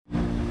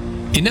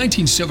In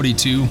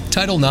 1972,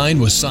 Title IX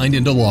was signed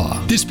into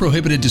law. This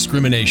prohibited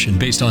discrimination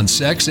based on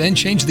sex and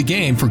changed the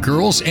game for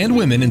girls and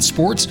women in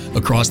sports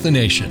across the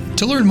nation.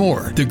 To learn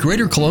more, the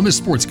Greater Columbus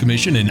Sports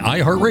Commission and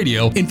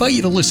iHeartRadio invite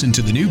you to listen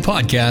to the new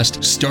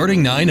podcast,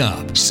 Starting 9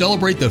 Up.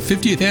 Celebrate the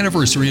 50th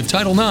anniversary of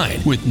Title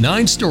IX with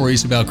 9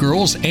 stories about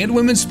girls and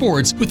women's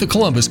sports with the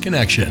Columbus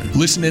connection.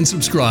 Listen and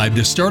subscribe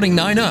to Starting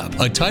 9 Up,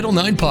 a Title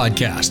IX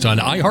podcast on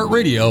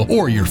iHeartRadio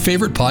or your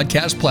favorite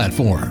podcast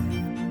platform.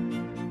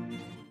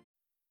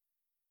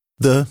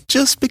 The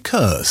just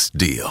because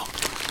deal.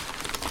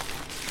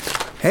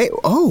 Hey,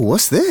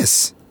 what's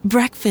this?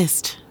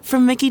 Breakfast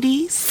from Mickey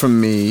D's.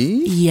 From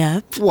me?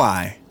 Yep.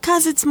 Why?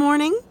 'Cause it's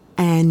morning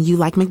and you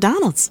like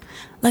McDonald's.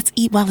 Let's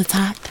eat while it's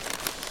hot.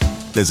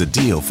 There's a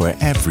deal for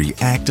every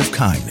act of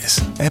kindness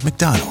at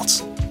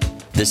McDonald's.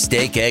 The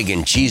steak, egg,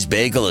 and cheese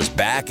bagel is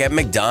back at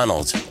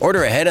McDonald's.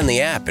 Order ahead on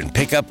the app and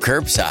pick up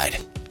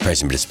curbside.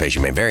 Price and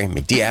participation may vary.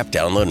 McD app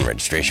download and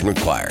registration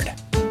required.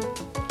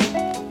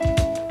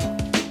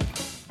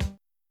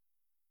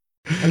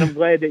 And I'm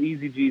glad that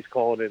Eazy-G's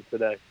calling in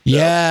today. So.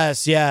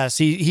 Yes.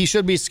 He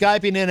should be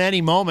Skyping in any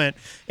moment.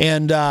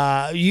 And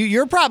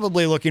you're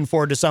probably looking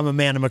forward to some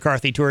Amanda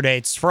McCarthy tour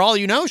dates. For all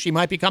you know, she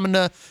might be coming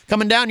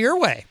down your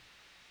way.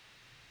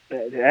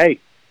 Hey,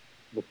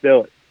 let's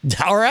do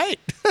it. All right.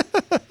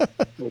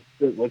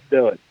 let's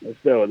do it.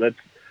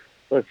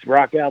 Let's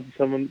rock out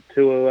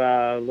to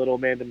a little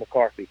Amanda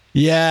McCarthy.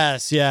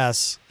 Yes.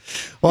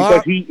 Well,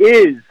 because he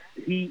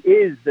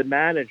is the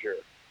manager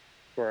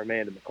for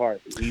Amanda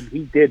McCarthy.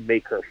 He did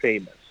make her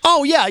famous.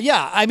 Oh,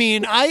 yeah. I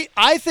mean,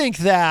 I think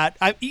that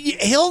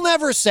he'll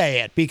never say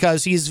it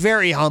because he's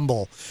very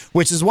humble,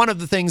 which is one of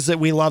the things that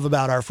we love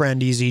about our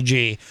friend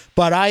Eazy-G.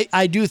 But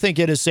I do think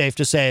it is safe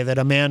to say that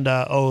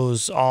Amanda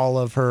owes all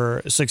of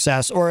her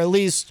success, or at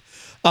least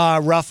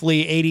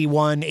roughly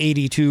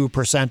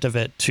 82% of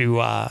it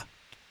to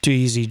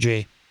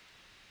Eazy-G.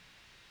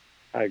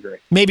 I agree.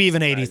 Maybe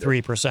even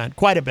 83%.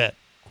 Quite a bit.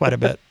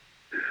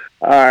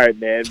 All right,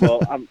 man.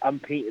 Well, I'm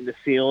painting the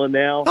ceiling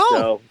now. Oh,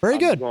 so very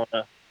good.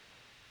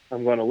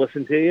 I'm gonna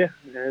listen to you,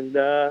 and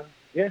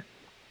yeah.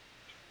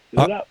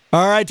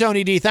 All right,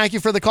 Tony D. Thank you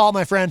for the call,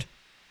 my friend.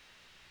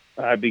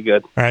 I'd be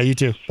good. All right, you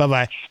too.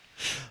 Bye-bye.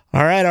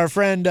 All right, our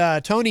friend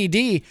Tony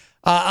D.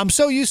 I'm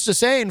so used to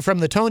saying from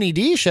the Tony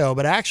D show,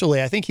 but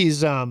actually, I think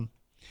he's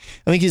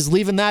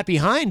leaving that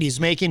behind. He's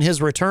making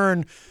his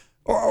return.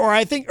 Or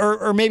I think,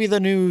 or maybe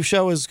the new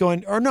show is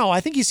going, or no,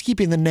 I think he's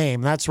keeping the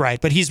name. That's right.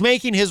 But he's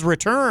making his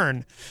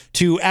return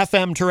to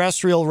FM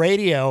terrestrial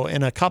radio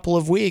in a couple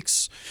of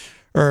weeks,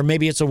 or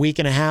maybe it's a week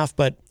and a half,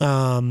 but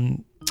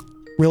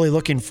really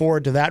looking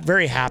forward to that.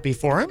 Very happy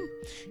for him.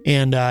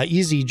 And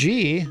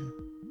Eazy-G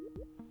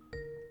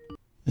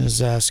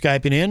is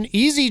Skyping in.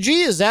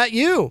 Eazy-G, is that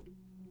you?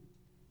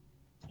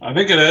 I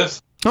think it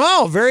is.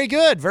 Oh, very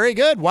good.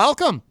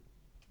 Welcome.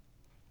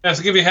 Yeah,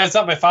 so give you a heads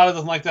up, my father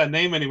doesn't like that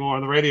name anymore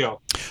on the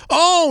radio.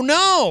 Oh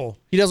no,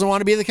 he doesn't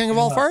want to be the king of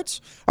all farts.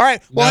 All right,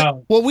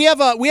 well, we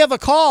have a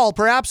call.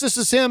 Perhaps this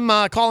is him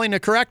calling to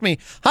correct me.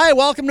 Hi,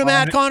 welcome to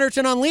Matt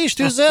Connarton Unleashed.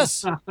 Who's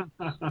this?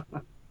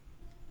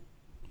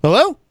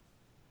 Hello?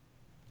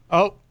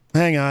 Oh,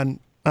 hang on.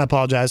 I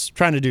apologize.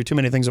 Trying to do too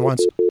many things at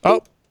once.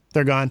 Oh,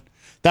 they're gone.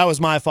 That was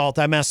my fault.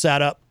 I messed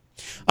that up.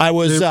 I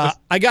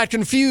got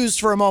confused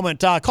for a moment.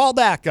 Call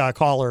back,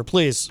 caller,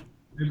 please.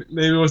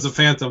 Maybe it was the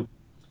Phantom.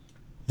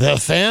 The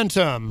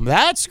Phantom.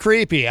 That's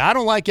creepy. I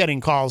don't like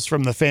getting calls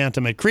from the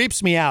Phantom. It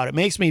creeps me out. It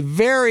makes me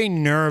very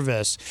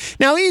nervous.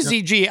 Now,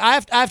 Eazy-G, I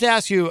have to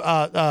ask you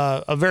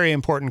a very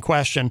important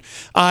question.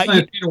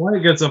 Peter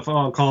White gets a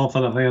phone call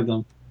from the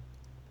Phantom.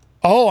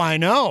 Oh, I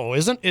know.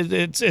 Isn't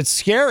it? It's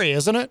scary,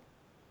 isn't it?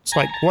 It's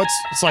like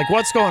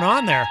what's going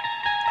on there?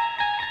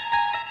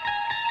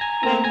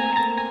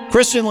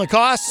 Christian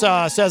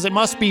Lacoste says it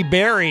must be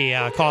Barry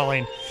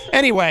calling.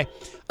 Anyway.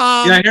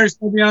 Yeah, here's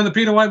going to be on the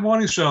Peter White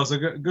Morning Show, so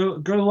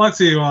good luck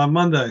to you on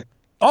Monday.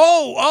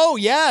 Oh,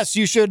 yes.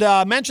 You should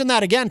mention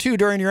that again, too,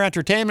 during your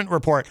entertainment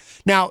report.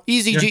 Now,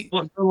 Eazy-G...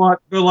 Yeah,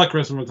 good luck,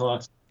 Christian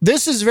McCloskey.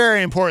 This is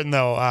very important,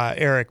 though,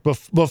 Eric.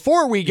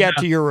 Before we get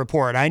to your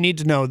report, I need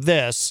to know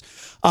this.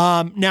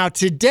 Now,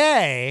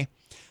 today...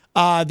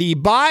 the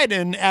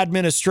Biden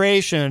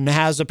administration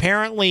has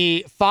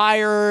apparently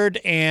fired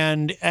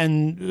and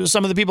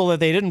some of the people that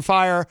they didn't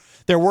fire,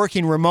 they're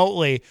working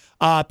remotely.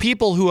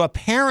 People who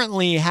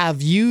apparently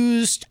have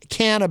used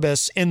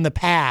cannabis in the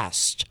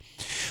past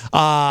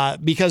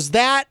because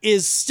that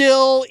is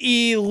still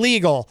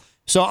illegal.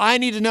 So I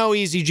need to know,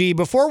 Eazy-G,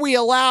 before we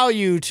allow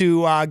you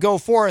to go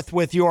forth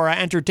with your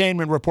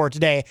entertainment report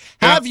today,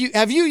 have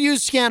you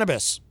used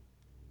cannabis?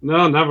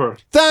 No, never.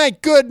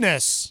 Thank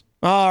goodness.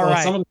 All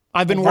right.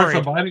 I've been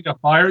worried. Biden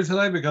got fired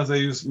today because they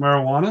used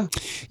marijuana.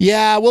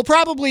 Yeah, we'll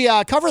probably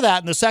cover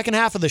that in the second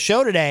half of the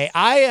show today.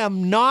 I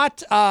am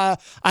not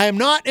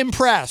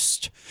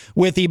impressed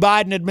with the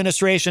Biden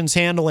administration's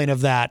handling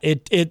of that.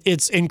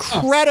 It's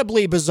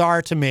incredibly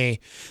bizarre to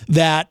me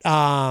that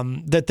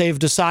that they've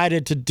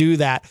decided to do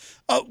that.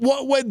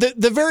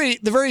 The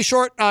very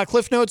short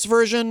Cliff Notes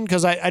version,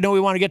 because I know we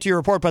want to get to your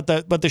report, but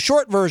the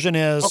short version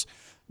is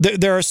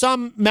there are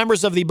some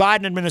members of the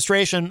Biden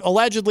administration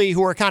allegedly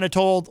who are kind of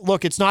told,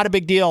 look, it's not a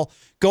big deal.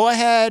 Go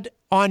ahead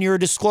on your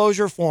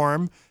disclosure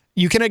form.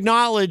 You can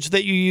acknowledge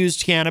that you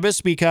used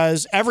cannabis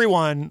because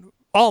everyone,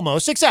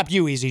 almost, except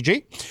you,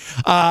 Eazy-G,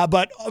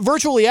 but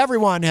virtually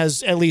everyone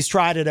has at least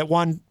tried it at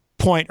one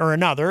point or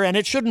another, and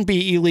it shouldn't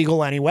be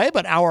illegal anyway,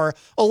 but our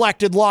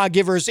elected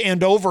lawgivers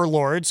and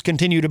overlords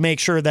continue to make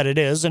sure that it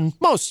is. In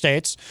most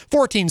states,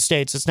 14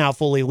 states, it's now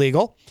fully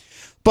legal.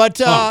 But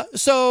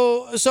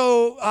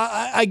so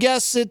I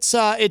guess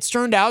it's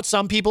turned out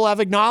some people have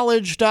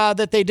acknowledged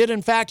that they did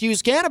in fact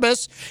use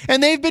cannabis,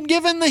 and they've been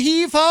given the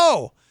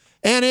heave-ho.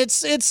 And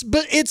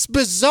it's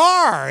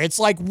bizarre. It's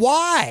like,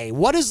 why?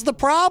 What is the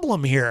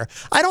problem here?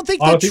 I don't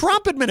think the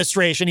Trump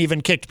administration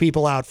even kicked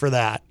people out for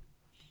that.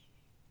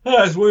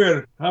 That's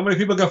weird. How many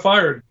people got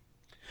fired?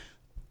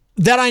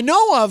 That I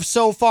know of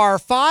so far,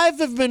 5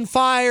 have been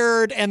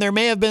fired, and there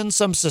may have been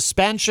some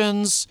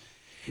suspensions.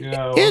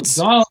 Yeah,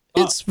 well,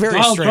 it's very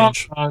Donald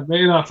strange. Trump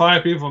may not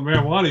fire people for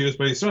marijuana use,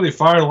 but he certainly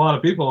fired a lot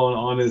of people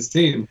on his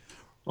team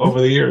over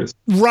the years.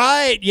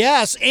 Right,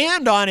 yes,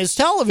 and on his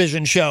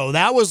television show.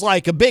 That was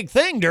like a big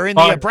thing during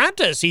The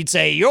Apprentice. He'd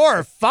say,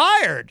 "You're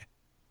fired."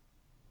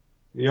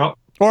 Yep.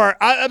 Or,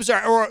 I'm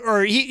sorry,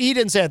 or he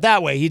didn't say it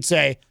that way. He'd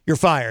say, "You're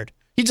fired."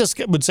 He just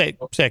would say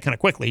it kind of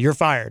quickly, "You're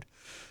fired."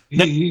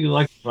 He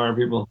likes to fire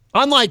people.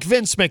 Unlike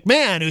Vince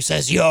McMahon, who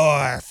says,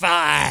 "You're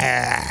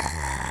fired."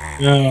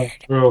 Yeah,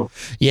 true.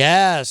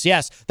 Yes.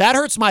 That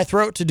hurts my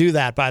throat to do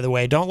that, by the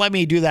way. Don't let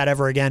me do that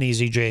ever again,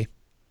 Eazy-G.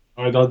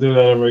 All right, don't do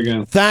that ever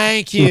again.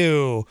 Thank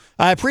you.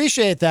 I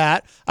appreciate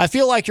that. I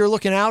feel like you're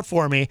looking out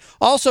for me.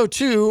 Also,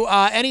 too,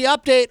 any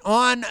update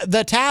on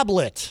the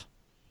tablet?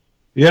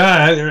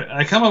 Yeah,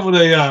 I come up with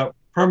a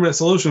permanent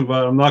solution,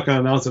 but I'm not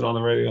going to announce it on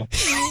the radio.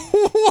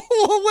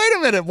 Wait a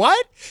minute.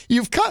 What?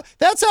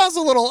 That sounds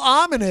a little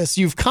ominous.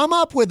 You've come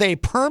up with a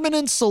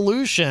permanent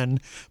solution,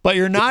 but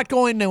you're not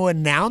going to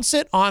announce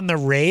it on the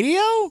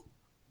radio? I'm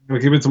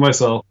going to keep it to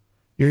myself.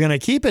 You're going to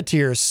keep it to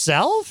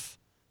yourself?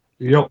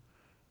 Yep.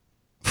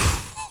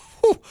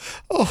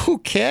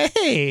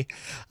 Okay.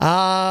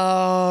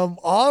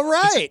 All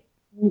right.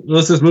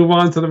 Let's just move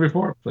on to the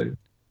report, please.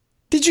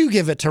 Did you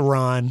give it to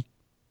Ron?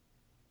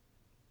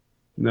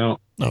 No.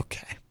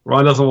 Okay.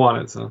 Ron doesn't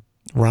want it, so.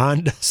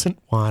 Ron doesn't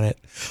want it.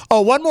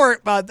 Oh, one more.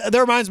 That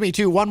reminds me,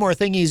 too, one more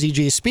thing,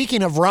 Eazy-G.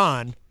 Speaking of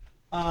Ron,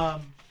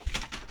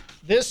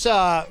 this,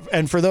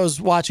 and for those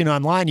watching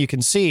online, you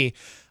can see,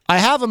 I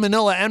have a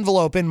manila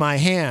envelope in my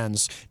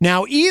hands.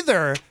 Now,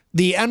 either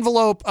the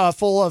envelope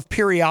full of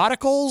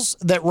periodicals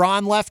that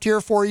Ron left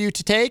here for you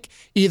to take,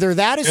 either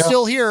that is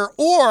still here,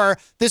 or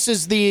this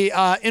is the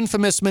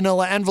infamous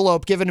manila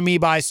envelope given to me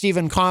by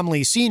Stephen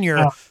Comley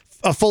Sr.,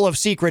 full of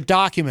secret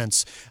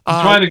documents.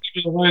 I'm trying to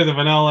give away the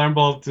vanilla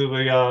envelope to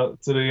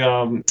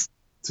the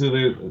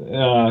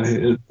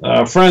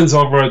friends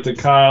over at the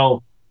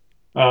Kyle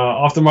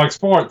Off the Mark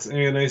Sports,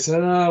 and they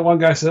said, one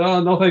guy said,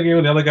 "Oh, no, thank you,"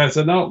 and the other guy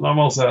said, "No, I'm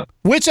all set."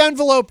 Which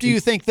envelope do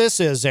you think this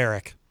is,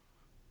 Eric?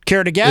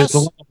 Care to guess?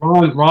 It's the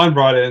one Ron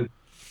brought in.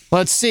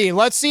 Let's see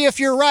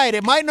if you're right.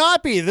 It might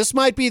not be. This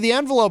might be the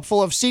envelope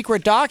full of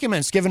secret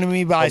documents given to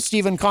me by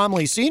Stephen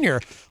Comley Sr.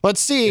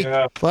 Let's see.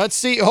 Yeah. Let's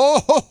see.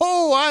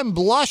 Oh, I'm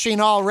blushing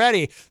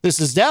already.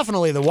 This is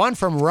definitely the one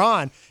from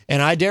Ron.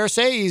 And I dare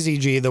say,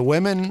 Eazy-G, the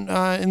women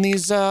in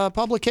these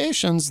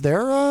publications, they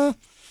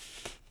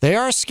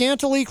are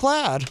scantily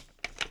clad.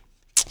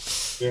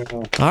 Yeah.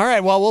 All right.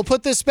 Well, we'll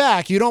put this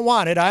back. You don't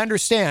want it. I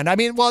understand. I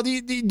mean, well, do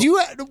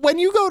you when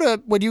you go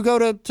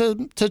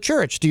to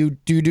church, do you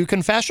do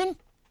confession?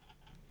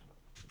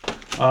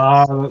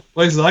 The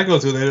places I go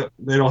to,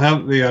 they don't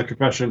have the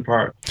confession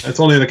part. It's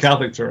only in the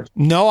Catholic Church.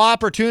 No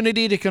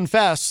opportunity to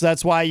confess.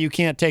 That's why you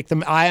can't take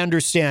them. I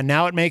understand.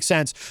 Now it makes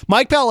sense.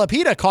 Mike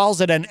Pelopita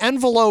calls it an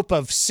envelope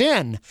of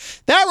sin.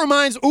 That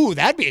reminds,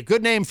 that'd be a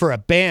good name for a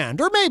band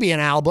or maybe an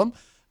album.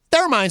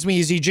 That reminds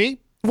me, Eazy-G.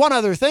 One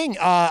other thing.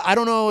 I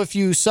don't know if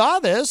you saw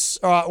this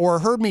or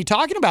heard me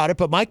talking about it,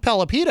 but Mike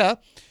Pelopita.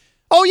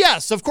 Oh,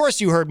 yes, of course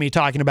you heard me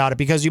talking about it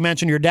because you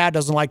mentioned your dad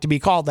doesn't like to be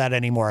called that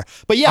anymore.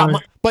 But yeah,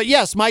 but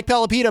yes, Mike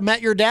Pelopita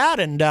met your dad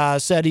and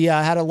said he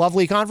had a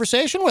lovely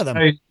conversation with him.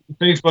 Hey,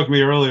 Facebooked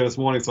me earlier this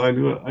morning, so I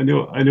knew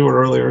it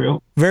earlier. You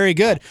know? Very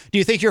good. Do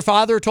you think your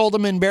father told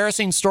him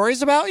embarrassing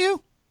stories about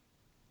you?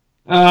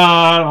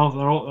 I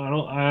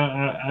don't.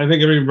 I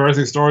think every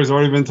embarrassing story's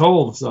already been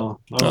told.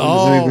 So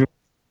I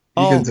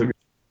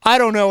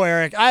don't know,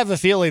 Eric. I have a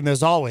feeling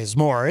there's always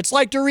more. It's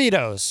like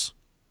Doritos.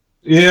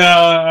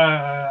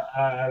 Yeah,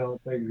 I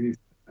don't think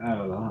I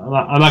don't know.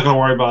 I'm not going to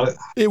worry about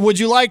it. Would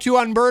you like to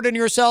unburden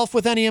yourself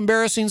with any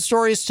embarrassing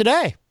stories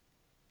today?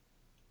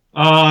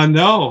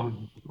 No.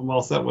 I'm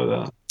all set with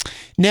that.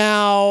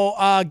 Now,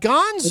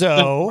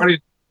 Gonzo...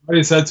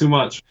 already said too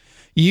much.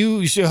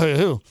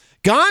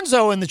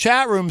 Gonzo in the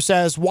chat room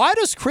says, why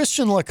does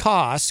Christian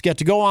Lacoste get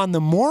to go on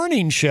the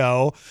morning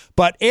show,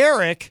 but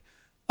Eric,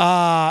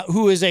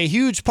 who is a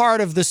huge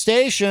part of the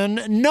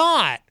station,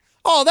 not?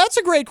 Oh, that's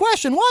a great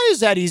question. Why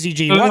is that,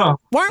 Eazy-G? Why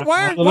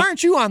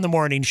aren't you on the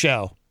morning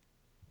show?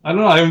 I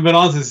don't know. I haven't been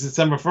on since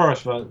December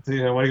 1st, but what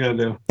are you going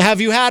to do?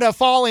 Have you had a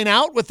falling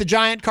out with the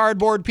giant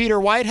cardboard Peter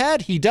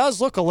Whitehead? He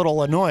does look a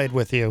little annoyed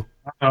with you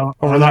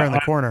over there in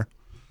the corner.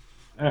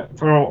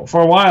 For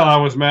a while, I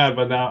was mad,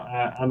 but now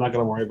I'm not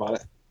going to worry about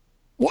it.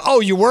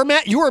 Oh, you were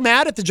mad? You were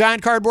mad at the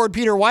giant cardboard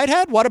Peter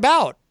Whitehead? What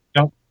about?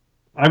 Yep.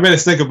 I made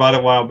us think about it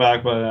a while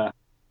back, but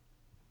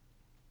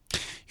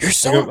you're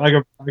so I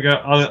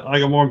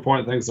got more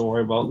important things to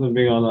worry about than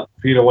being on the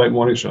Peter White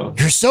morning show.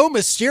 You're so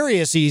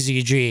mysterious,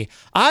 Eazy-G.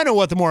 I know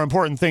what the more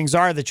important things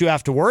are that you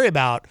have to worry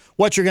about.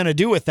 What you're going to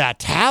do with that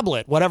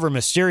tablet, whatever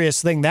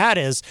mysterious thing that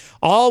is.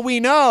 All we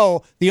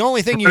know, the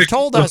only thing you've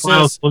told us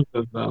is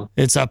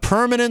it's a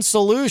permanent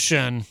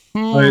solution.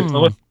 All right, so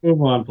let's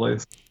move on,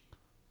 please.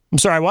 I'm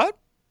sorry, what?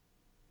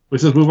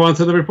 Let's just move on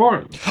to the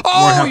report.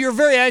 Oh, you're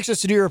very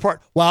anxious to do your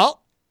report.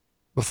 Well,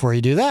 before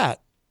you do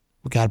that,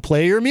 we got to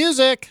play your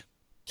music.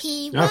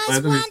 He was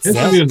once a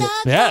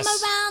yes. from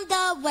around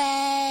the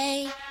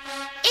way.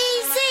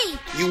 Easy.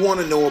 You want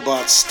to know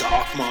about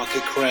stock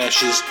market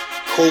crashes,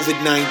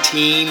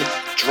 COVID-19,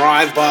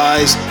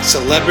 drive-bys,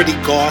 celebrity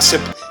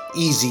gossip?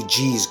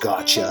 Eazy-G's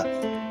gotcha.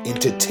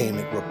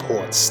 Entertainment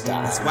report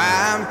style. That's why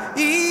I'm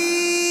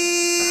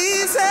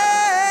easy.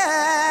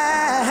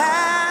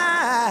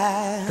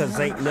 'Cause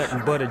ain't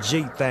nothing but a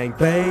G thing,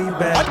 baby.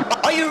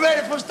 Are you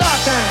ready for start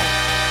time?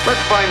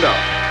 Let's find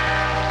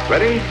out.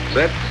 Ready,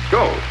 set,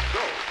 go.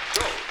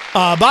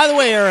 By the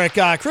way, Eric,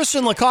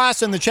 Christian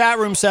Lacoste in the chat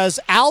room says,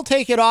 I'll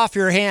take it off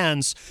your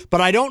hands,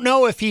 but I don't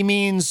know if he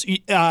means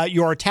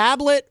your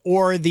tablet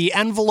or the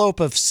envelope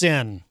of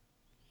sin.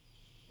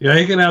 Yeah,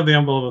 you can have the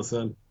envelope of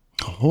sin.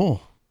 Oh.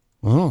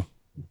 All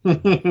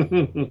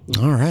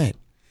right.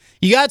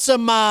 You got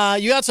some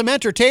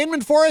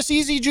entertainment for us,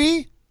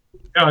 Eazy-G?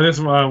 Yeah, I'm just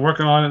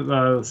working on it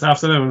this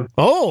afternoon.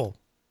 Oh.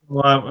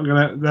 Well, I'm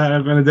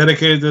gonna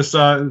dedicate this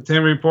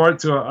entertainment report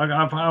to.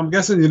 I'm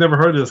guessing you never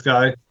heard of this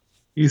guy.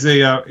 He's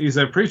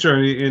a preacher,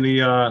 and he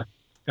has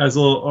a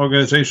little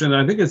organization.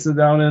 I think it's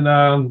down in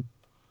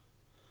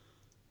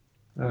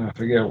I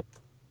forget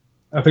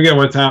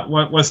what town,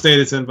 what state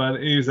it's in, but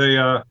he's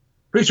a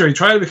preacher. He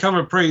tried to become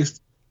a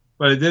priest,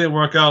 but it didn't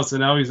work out. So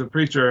now he's a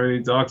preacher, and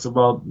he talks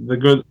about the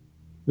good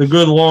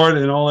Lord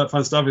and all that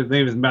fun stuff. His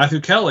name is Matthew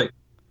Kelly.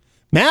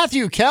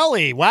 Matthew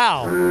Kelly,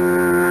 wow!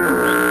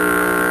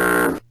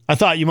 I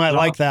thought you might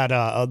like that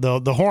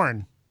the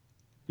horn.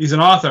 He's an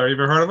author. You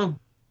ever heard of him?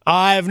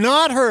 I've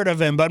not heard of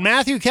him, but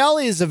Matthew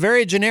Kelly is a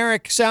very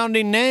generic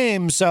sounding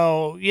name,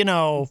 so,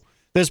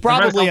 there's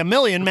probably a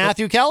million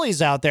Matthew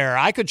Kellys out there.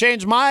 I could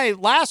change my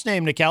last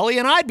name to Kelly,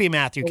 and I'd be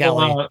Matthew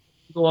Kelly. A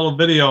little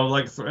video,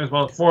 it's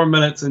about 4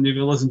 minutes, and you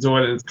can listen to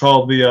it. It's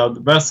called the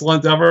Best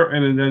Lent Ever,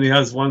 and then he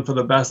has one for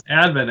the Best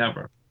Advent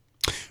Ever.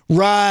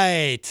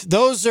 Right.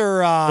 Those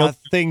are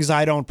things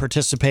I don't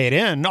participate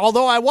in,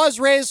 although I was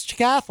raised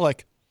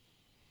Catholic.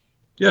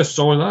 Yes,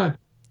 so was I.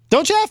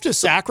 Don't you have to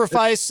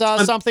sacrifice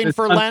something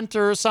for Lent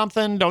or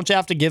something? Don't you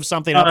have to give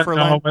something up for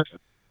Lent?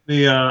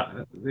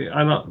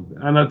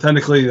 I'm not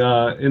technically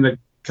in the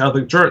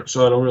Catholic Church,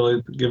 so I don't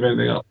really give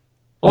anything up.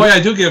 Oh, yeah, I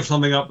do give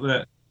something up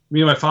that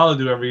me and my father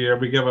do every year.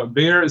 We give up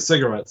beer and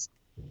cigarettes.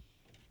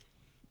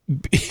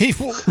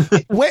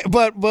 Wait,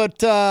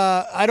 but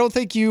I don't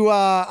think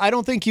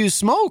you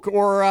smoke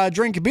or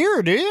drink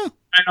beer, do you?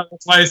 I know,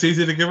 that's why it's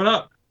easy to give it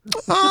up.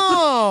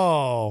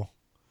 Oh.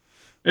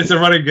 It's a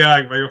running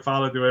gag my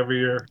father do every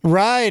year.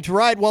 Right.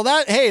 Well,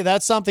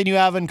 that's something you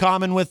have in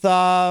common with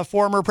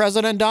former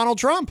President Donald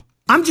Trump.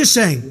 I'm just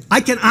saying,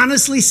 I can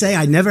honestly say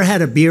I never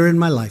had a beer in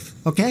my life,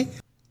 okay?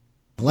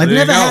 Well, I've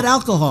never had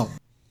alcohol.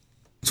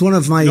 It's one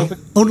of my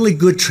only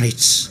good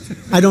traits.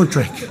 I don't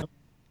drink.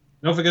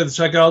 Don't forget to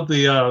check out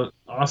the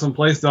awesome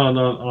place down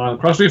on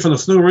cross street from the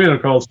Snow Arena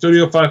called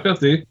Studio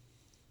 550.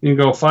 You can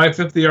go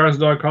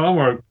 550yards.com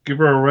or give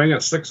her a ring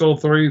at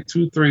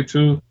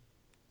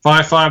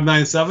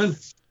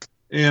 603-232-5597.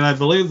 And I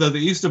believe that the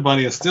Easter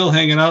Bunny is still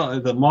hanging out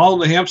at the Mall of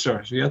New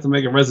Hampshire, so you have to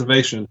make a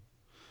reservation.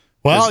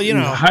 Well,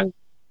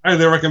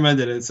 highly recommend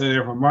it. It's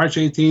there from March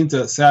 18th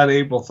to Saturday,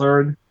 April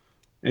 3rd.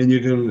 And you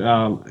can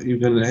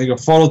take a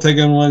photo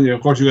taking one.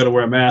 Of course, you got to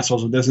wear a mask,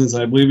 social distance.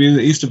 I believe even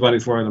the Easter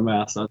Bunny's wearing a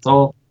mask. That's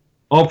all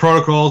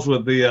protocols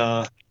with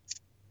the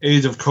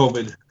age of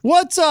COVID.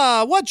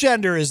 What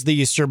gender is the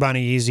Easter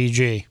Bunny,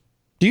 Eazy-G?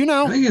 Do you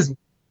know? I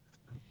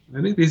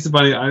think the Easter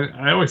Bunny.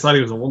 I always thought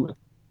he was a woman.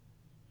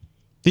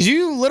 Did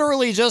you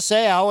literally just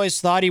say I always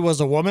thought he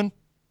was a woman?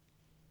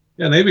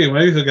 Yeah, maybe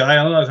he's a guy. I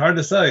don't know. It's hard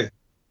to say.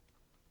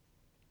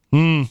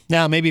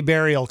 Now maybe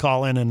Barry will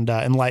call in and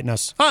enlighten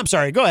us. Oh, I'm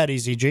sorry. Go ahead,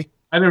 Eazy-G.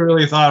 I never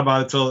really thought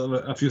about it until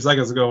a few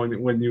seconds ago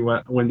when you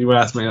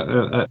asked me.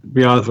 To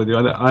be honest with you,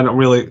 I don't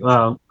really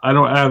thought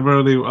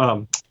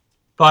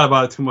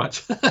about it too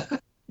much.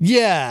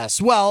 Yes.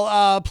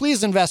 Well,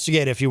 please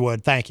investigate if you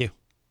would. Thank you.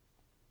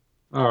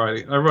 All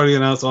righty. I've already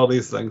announced all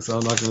these things, so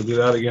I'm not going to do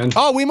that again.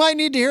 Oh, we might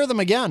need to hear them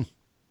again.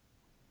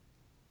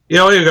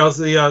 Yeah, here goes.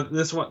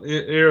 This one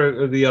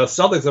here, the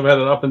Celtics have had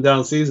an up and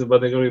down season, but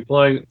they're going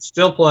to be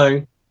still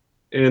playing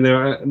And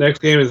their next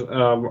game is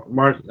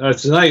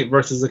tonight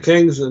versus the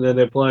Kings, and then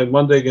they're playing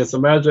Monday against the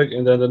Magic,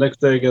 and then the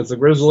next day against the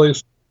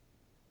Grizzlies.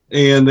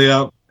 And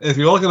if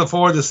you're looking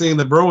forward to seeing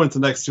the Bruins the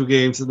next two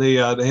games, they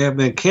have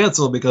been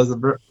canceled because a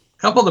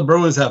couple of the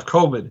Bruins have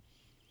COVID.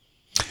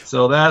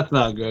 So that's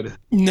not good.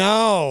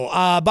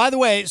 No. By the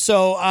way,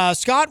 so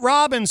Scott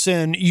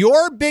Robinson,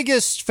 your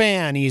biggest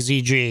fan,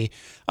 Eazy-G,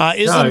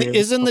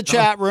 is in the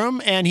chat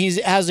room, and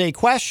he has a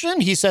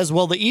question. He says,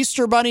 will the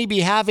Easter Bunny be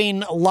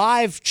having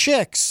live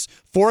chicks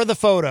for the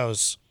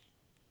photos?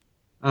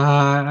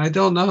 I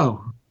don't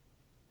know.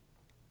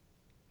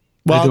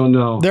 Well, I don't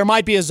know. There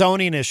might be a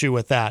zoning issue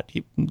with that.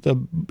 The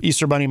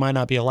Easter Bunny might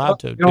not be allowed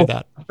to do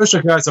that.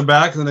 Fisher Cats are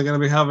back, and they're going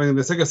to be having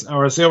the tickets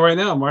on sale right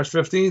now, March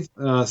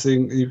 15th. So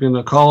you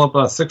can call up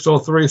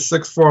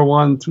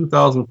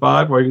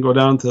 603-641-2005, or you can go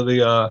down to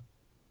the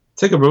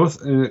ticket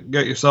booth and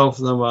get yourself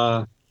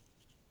some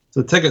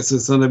tickets.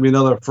 It's going to be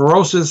another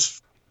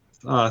ferocious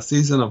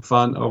season of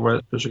fun over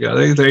at Fisher Cats. I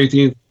think it's their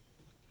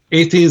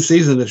 18th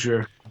season this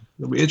year.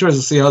 It'll be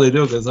interesting to see how they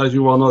do, because as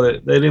you all know, they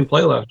didn't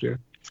play last year.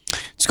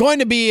 It's going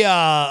to be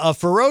a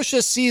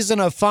ferocious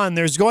season of fun.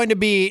 There's going to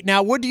be,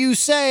 now, would you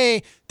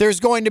say there's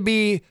going to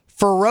be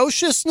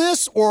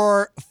ferociousness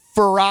or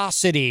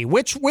ferocity?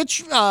 Which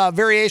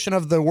variation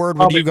of the word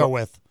would you go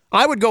with?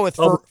 I would go with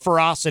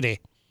ferocity.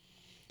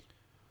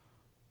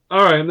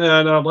 All right. And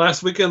then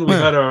last weekend we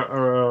had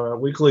our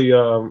weekly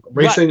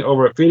racing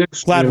over at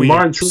Phoenix. Glad we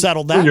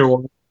settled that.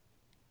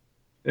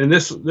 And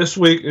this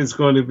week is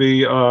going to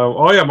be,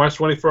 March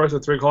 21st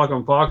at 3 o'clock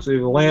on Fox. The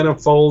Atlanta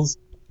Folds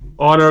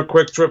Honor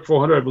Quick Trip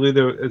 400. I believe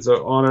it's an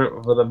honor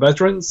for the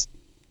veterans.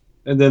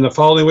 And then the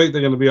following week,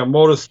 they're going to be a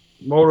Motor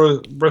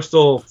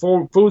Bristol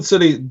Food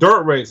City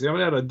Dirt Race. They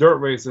haven't had a dirt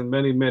race in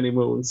many, many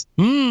moons.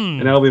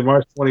 And that'll be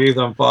March 28th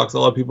on Fox. A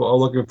lot of people are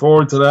looking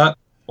forward to that.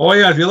 Oh,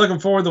 yeah, if you're looking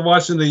forward to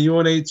watching the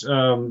UNH,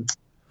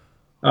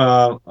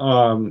 I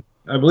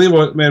believe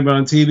what may have been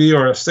on TV,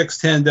 or a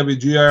 610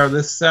 WGR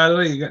this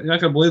Saturday, you're not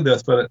going to believe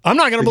this, but I'm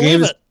not going to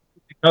believe it.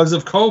 Because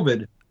of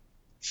COVID.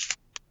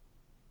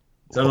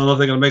 So I don't know if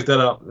they're going to make that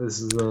up.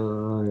 This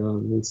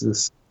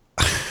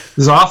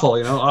is awful,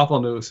 awful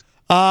news.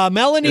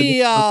 Melanie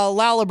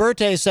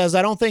Laliberte says,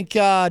 I don't think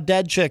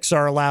dead chicks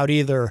are allowed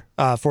either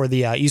for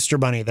the Easter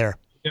Bunny there.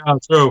 Yeah,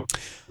 true.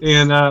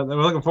 And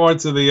we're looking forward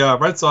to the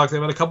Red Sox. They've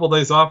had a couple of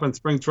days off in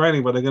spring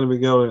training, but they're going to be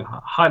going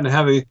hot and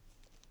heavy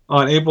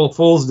on April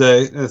Fool's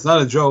Day. And it's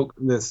not a joke.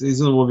 This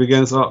season will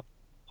begin. So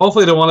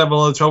hopefully they won't have a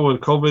lot of trouble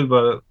with COVID,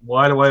 but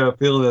why do I have a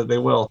feeling that they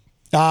will?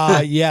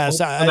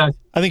 Yes, I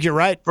think you're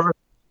right.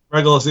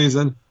 Regular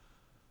season,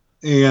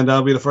 and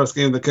that'll be the first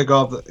game to kick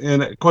off.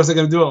 And of course, they're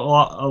going to do a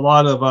lot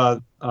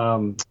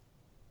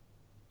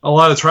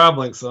of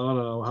traveling. So I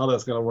don't know how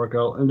that's going to work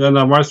out. And then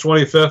March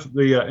 25th,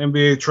 the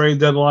NBA trade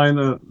deadline.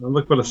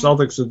 Look for the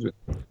Celtics to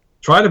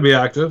try to be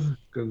active,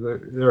 because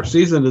their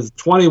season is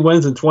 20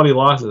 wins and 20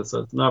 losses.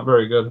 So it's not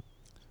very good.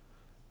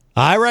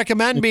 I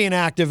recommend being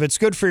active. It's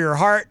good for your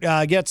heart,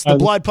 gets the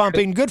blood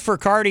pumping, good for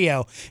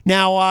cardio.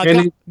 Now,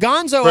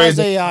 Gonzo has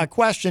a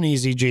question,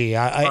 Eazy-G,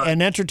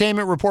 an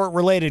entertainment report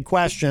related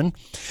question.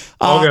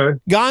 Okay.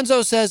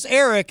 Gonzo says,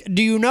 Eric,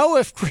 do you know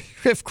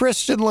if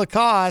Christian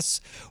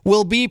Lacoste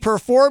will be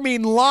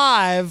performing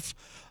live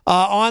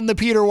on the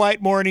Peter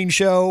White Morning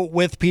Show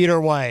with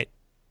Peter White?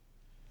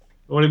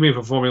 What do you mean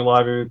performing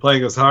live? Are you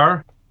playing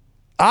guitar?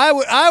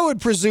 I would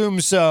presume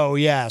so,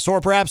 yes.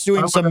 Or perhaps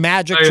doing some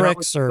magic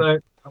tricks.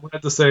 I would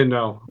have to say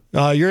no.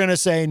 You're going to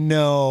say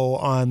no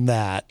on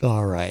that.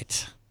 All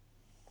right.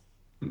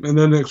 And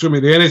then, the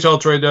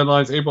NHL trade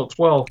deadline is April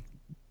 12th.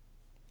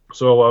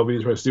 So I'll be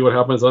interested to see what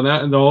happens on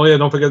that. And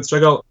don't forget to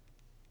check out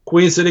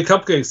Queen City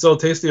Cupcakes, so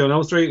tasty on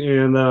Elm Street.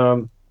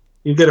 And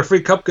you get a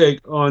free cupcake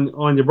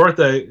on your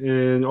birthday.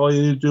 And all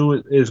you need to do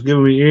is give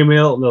them your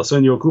email, and they'll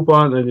send you a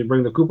coupon. And you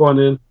bring the coupon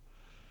in,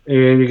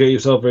 and you get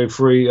yourself a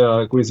free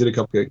Queen City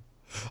Cupcake.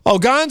 Oh,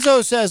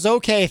 Gonzo says,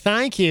 okay,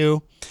 thank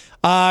you.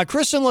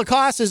 Christian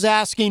Lacoste is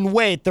asking,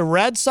 wait, the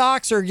Red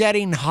Sox are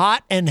getting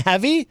hot and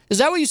heavy? Is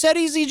that what you said,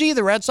 Eazy-G?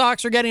 The Red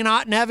Sox are getting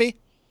hot and heavy?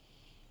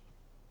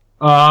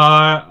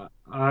 I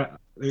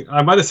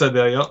might have said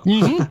that, yeah.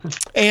 Mm-hmm.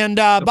 And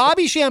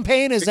Bobby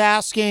Champagne is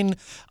asking,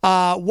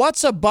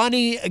 what's a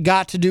bunny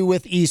got to do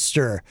with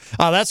Easter?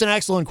 That's an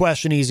excellent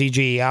question,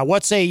 Eazy-G.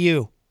 What say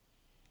you?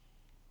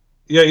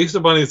 Yeah, Easter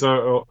bunnies have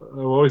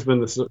always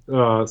been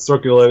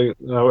circulating.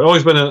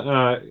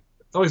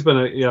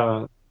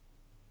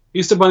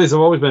 Easter bunnies have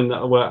always been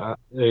a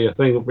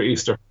thing for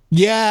Easter.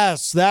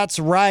 Yes, that's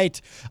right.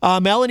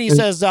 Melanie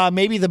says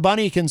maybe the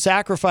bunny can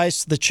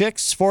sacrifice the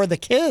chicks for the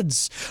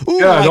kids. Ooh,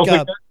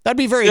 yeah, that'd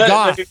be very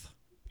goth.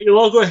 Your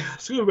local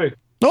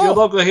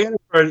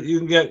Hannaford, you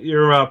can get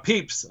your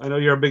Peeps. I know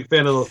you're a big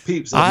fan of those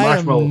Peeps. I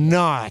am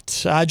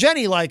not.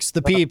 Jenny likes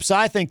the Peeps.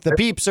 I think the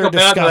Peeps are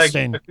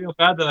disgusting. I feel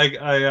bad that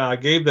I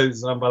gave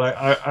these, but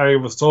I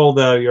was told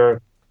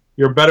your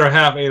better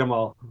half ate them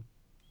all.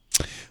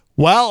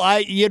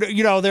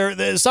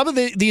 Well, some of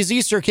these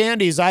Easter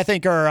candies I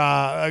think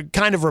are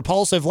kind of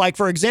repulsive. Like,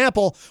 for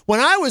example, when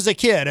I was a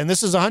kid, and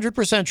this is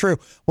 100% true,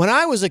 when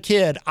I was a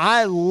kid,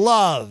 I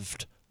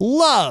loved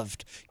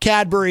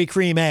Cadbury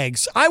cream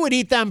eggs. I would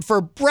eat them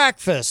for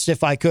breakfast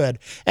if I could.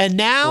 And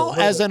now,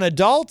 as an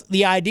adult,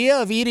 the idea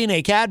of eating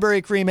a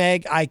Cadbury cream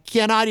egg, I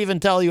cannot even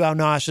tell you how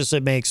nauseous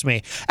it makes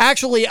me.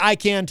 Actually, I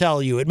can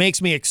tell you. It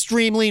makes me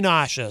extremely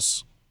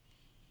nauseous.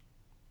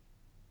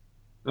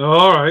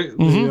 All right.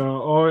 Mm-hmm.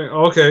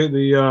 Okay.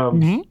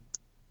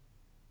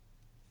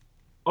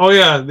 Oh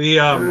yeah.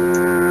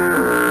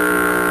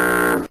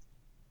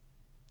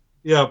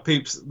 Yeah,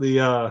 peeps.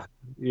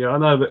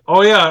 I'm not.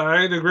 Oh yeah,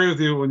 I'd agree with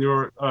you when you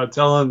were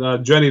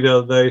telling Jenny the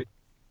other day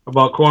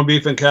about corned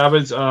beef and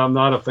cabbage. I'm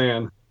not a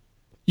fan.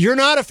 You're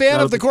not a fan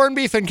of the corned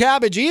beef and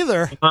cabbage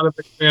either. I'm not a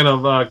big fan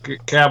of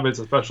cabbage,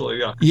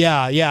 especially.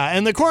 Yeah.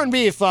 And the corned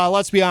beef,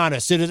 let's be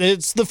honest,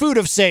 it's the food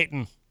of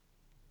Satan.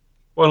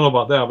 Well, I don't know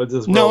about that, but it's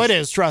just no, gross. it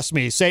is. Trust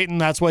me, Satan.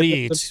 That's what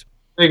he eats.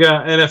 Big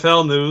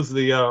NFL news.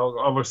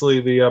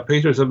 Obviously the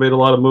Patriots have made a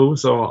lot of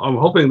moves, so I'm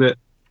hoping that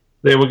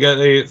they will get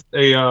a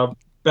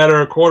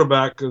better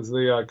quarterback because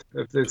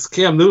if it's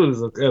Cam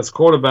Newton as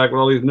quarterback with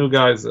all these new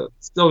guys, it's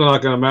still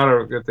not going to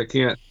matter if they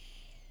can't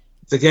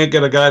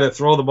get a guy to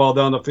throw the ball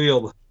down the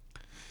field.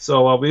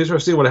 So I'll be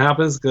interested to see what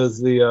happens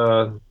because I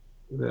don't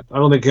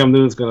think Cam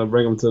Newton's going to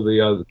bring them to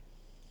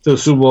the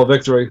Super Bowl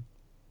victory.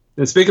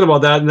 And speaking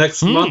about that,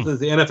 next month is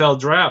the NFL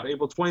Draft,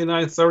 April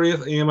 29th,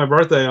 30th, and my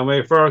birthday on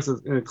May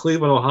 1st in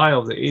Cleveland,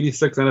 Ohio, the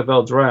 86th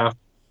NFL Draft.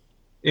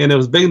 And it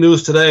was big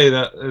news today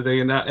that the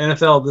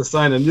NFL just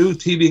signed a new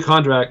TV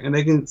contract, and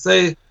they can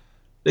say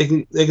to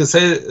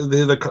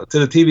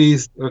the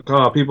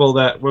TVs people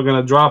that we're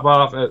going to drop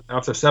off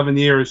after 7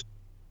 years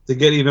to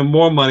get even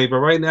more money. But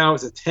right now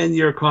it's a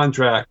 10-year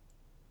contract.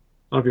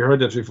 I don't know if you heard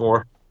this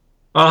before.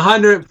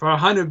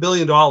 $100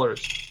 billion.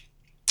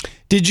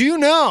 Did you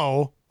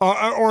know?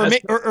 Or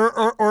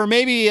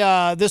maybe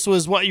this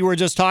was what you were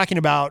just talking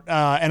about,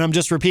 and I'm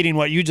just repeating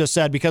what you just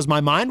said because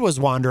my mind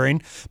was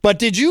wandering. But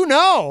did you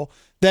know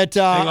that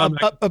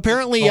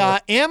apparently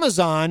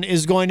Amazon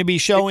is going to be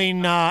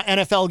showing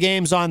NFL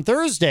games on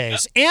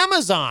Thursdays?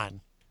 Amazon.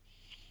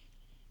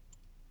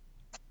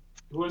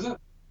 Who is it?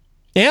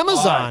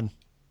 Amazon.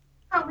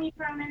 I'll leave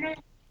for a minute.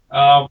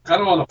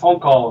 Kind of on a phone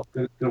call.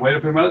 Can I wait a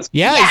few minutes?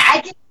 Yeah,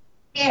 I just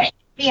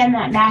be on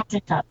that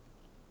mattress up.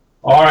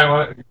 All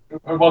right,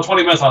 about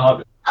 20 minutes I'll have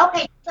it.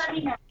 Okay, let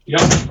me know.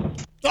 Yep.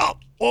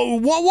 Oh,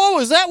 what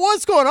was that?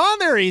 What's going on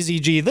there,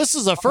 Eazy-G? This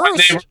is a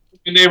first. My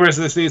neighbors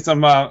just need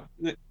some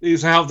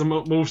needs help to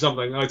move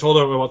something. I told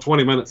her about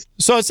 20 minutes.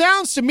 So it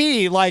sounds to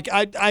me like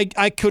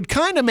I could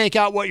kind of make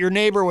out what your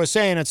neighbor was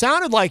saying. It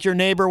sounded like your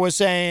neighbor was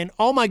saying,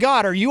 "Oh my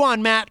God, are you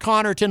on Matt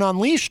Connarton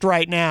Unleashed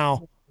right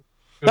now?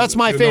 That's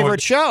my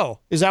favorite show."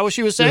 Is that what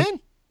she was saying?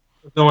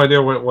 No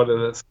idea what it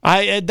is.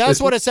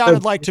 That's what it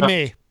sounded like to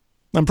me.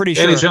 I'm pretty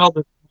sure.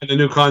 NHL in the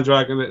new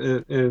contract,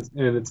 and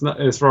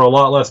it's for a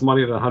lot less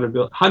money than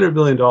 $100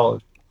 billion.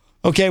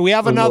 Okay, we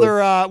have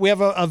another. We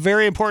have a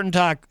very important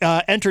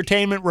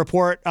entertainment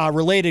report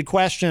related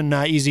question.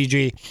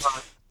 Eazy-G.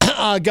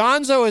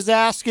 Gonzo is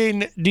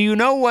asking, do you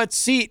know what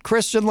seat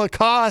Christian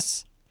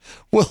Lacoste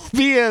will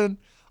be in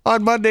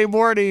on Monday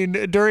morning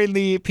during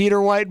the Peter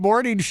White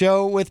Morning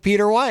Show with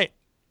Peter White?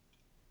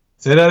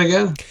 Say that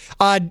again?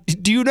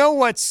 Do you know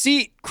what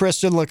seat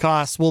Christian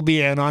Lacoste will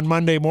be in on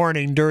Monday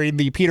morning during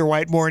the Peter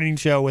White Morning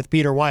Show with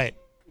Peter White?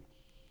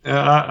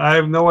 I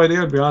have no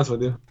idea, to be honest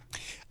with you.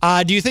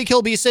 Do you think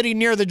he'll be sitting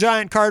near the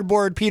giant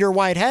cardboard Peter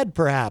White head,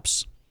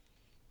 perhaps?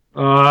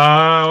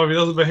 If he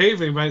doesn't behave,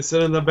 he might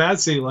sit in the bad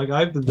seat like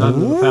I've done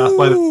in the past.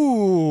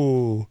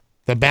 Ooh,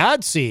 the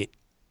bad seat.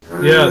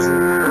 Yes.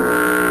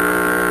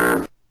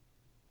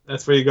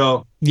 That's where you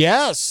go.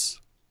 Yes.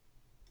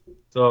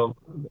 So,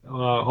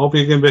 hope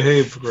he can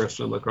behave for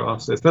Christian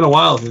Lacoste. It's been a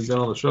while since he's been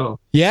on the show.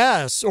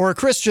 Yes, or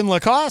Christian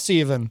Lacoste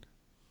even.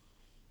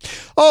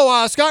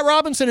 Oh, Scott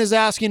Robinson is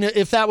asking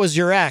if that was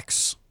your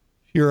ex,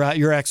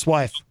 your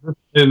ex-wife.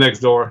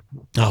 Next door.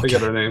 Okay. I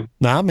forget her name.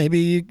 Nah,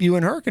 maybe you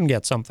and her can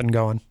get something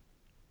going.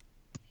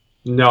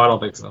 No, I don't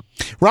think so.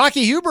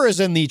 Rocky Huber is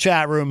in the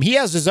chat room. He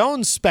has his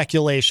own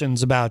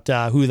speculations about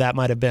who that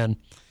might have been.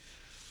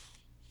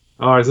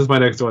 All right, this is my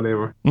next door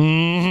neighbor.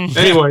 Mm-hmm.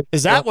 Anyway.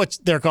 Is that what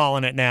they're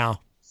calling it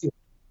now?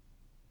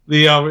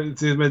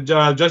 The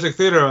Majestic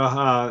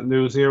Theater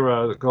news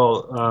here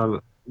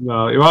called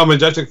you're on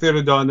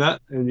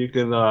majestictheater.net, and you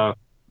can or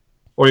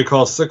you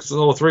call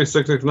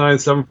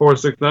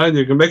 603-669-7469.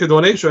 You can make a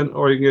donation,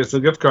 or you can get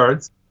some gift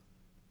cards.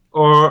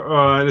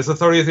 Or it's the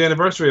 30th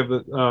anniversary of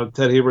the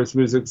Ted Hebert's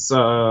music's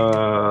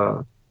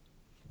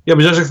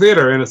Majestic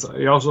Theater, and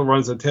he also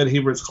runs the Ted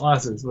Hebert's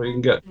classes where you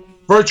can get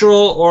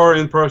virtual or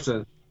in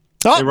person.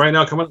 Oh. And right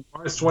now, coming up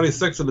March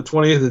 26th to the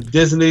 28th, is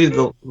Disney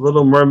The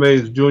Little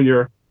Mermaid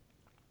Junior.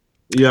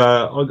 Disney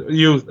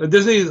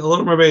The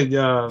Little Mermaid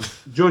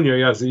Junior.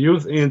 Yes, the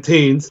youth and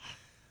teens,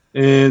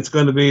 and it's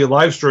going to be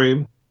live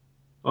stream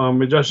on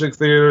Majestic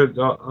Theater.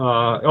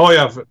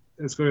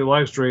 It's going to be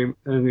live stream,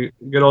 and you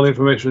get all the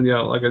information. Yeah,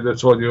 like I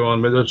just told you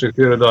on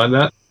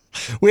MajesticTheater.net.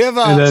 We have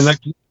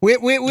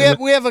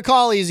we have a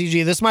call,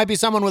 Eazy-G. This might be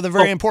someone with a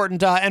very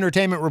important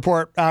entertainment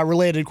report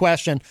related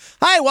question.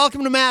 Hi,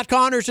 welcome to Matt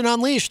Connarton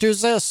Unleashed.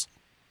 Who's this?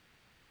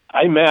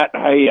 Hi, Matt.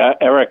 Hi,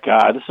 Eric.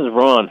 This is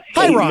Ron.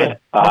 Hi, hey, Ron.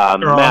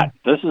 Matt,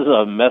 this is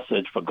a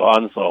message for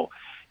Gonzo.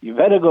 You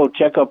better go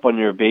check up on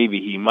your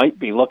baby. He might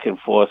be looking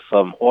for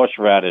some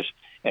horseradish,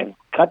 and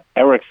cut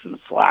Eric some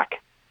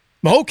slack.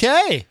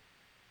 Okay.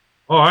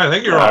 All right.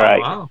 Thank you, Ron. All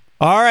right. Wow.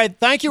 All right.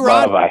 Thank you,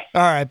 Ron. Bye-bye.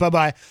 All right.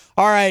 Bye-bye.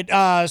 All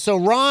right. So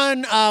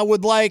Ron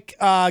would like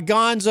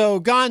Gonzo.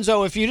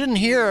 Gonzo, if you didn't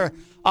hear,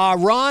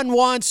 Ron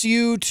wants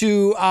you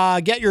to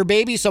get your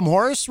baby some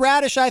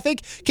horseradish, I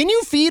think. Can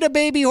you feed a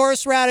baby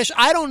horseradish?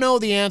 I don't know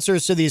the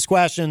answers to these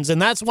questions, and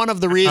that's one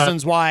of the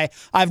reasons why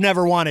I've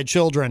never wanted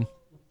children.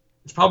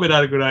 It's probably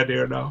not a good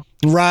idea, no.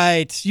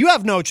 Right. You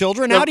have no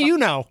children. How do you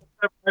know?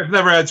 I've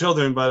never had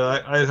children,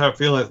 but I have a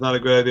feeling it's not a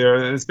good idea.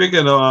 And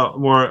speaking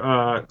of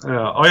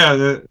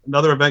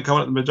another event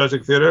coming up at the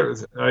Majestic Theater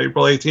is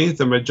April 18th,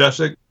 the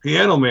Majestic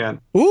Piano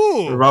Man.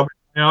 Ooh. Robert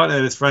Gagnon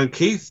and his friend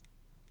Keith.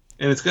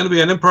 And it's going to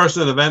be an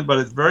in-person event, but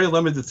it's very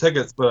limited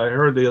tickets. But I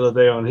heard the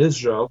other day on his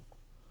show,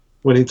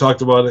 when he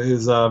talked about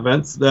his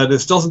events, that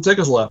there's still some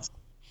tickets left.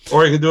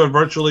 Or you can do it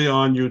virtually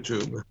on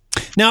YouTube.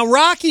 Now,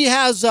 Rocky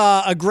has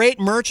a great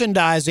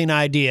merchandising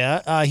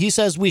idea. He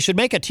says we should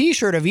make a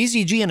T-shirt of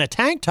Eazy-G in a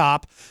tank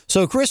top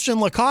so Christian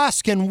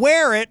Lacoste can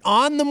wear it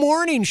on the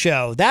morning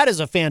show. That is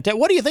a fantastic.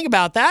 What do you think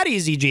about that,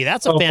 Eazy-G?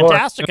 That's a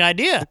fantastic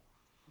idea.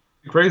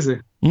 Crazy.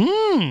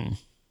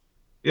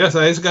 Yes,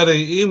 I just got an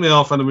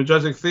email from the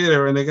Majestic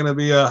Theater, and they're going to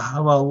be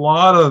have a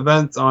lot of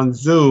events on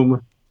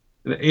Zoom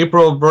in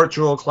April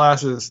virtual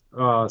classes.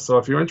 So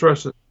if you're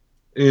interested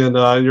in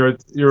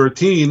you're a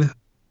teen.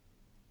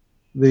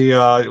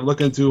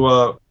 Looking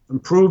to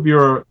improve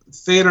your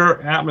theater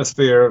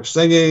atmosphere,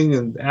 singing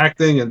and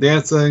acting and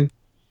dancing.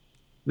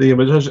 The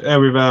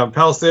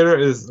Palace Theater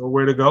is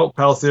where to go,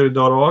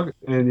 palacetheater.org,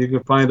 and you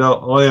can find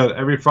out.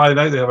 Every Friday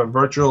night they have a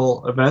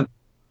virtual event,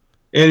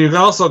 and you can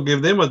also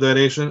give them a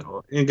donation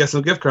and get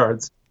some gift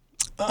cards.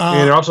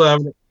 And they're also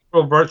having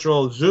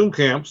virtual Zoom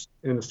camps,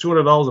 and it's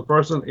 $200 a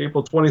person,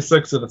 April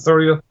 26th to the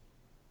 30th,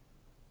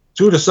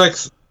 2 to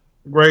 6.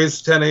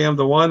 Grades 10 a.m.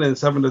 to 1 and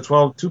 7 to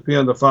 12, 2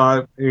 p.m. to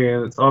 5.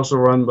 And it's also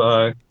run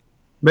by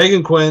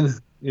Megan Quinn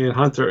and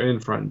Hunter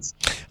and Friends.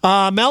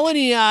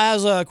 Melanie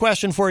has a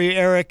question for you,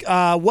 Eric.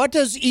 What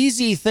does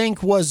Eazy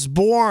think was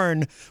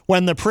born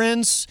when the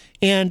prince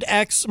and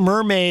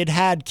ex-mermaid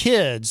had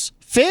kids?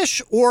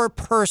 Fish or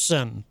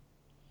person?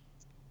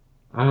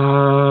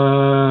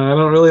 I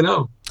don't really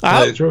know.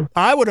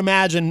 I would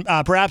imagine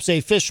perhaps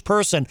a fish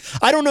person.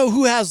 I don't know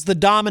who has the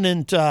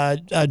dominant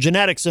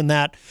genetics in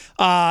that.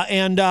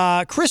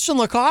 And Christian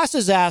Lacoste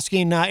is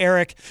asking,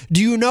 Eric, do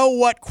you know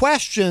what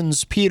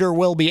questions Peter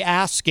will be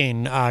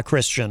asking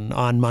Christian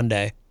on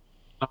Monday?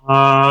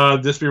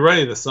 Just be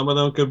ready. Some of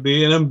them could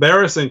be an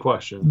embarrassing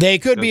question. They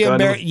could be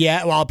embarrassing.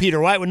 Yeah, well,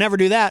 Peter White would never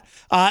do that.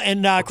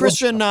 And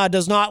Christian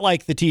does not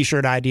like the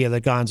T-shirt idea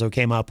that Gonzo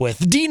came up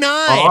with.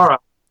 Denied. All right.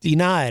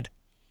 Denied.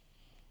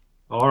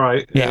 All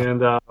right. Yeah. And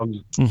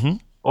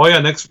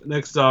next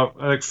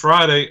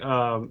Friday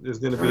is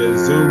going to be a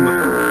Zoom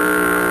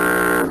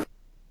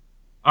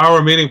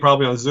hour meeting,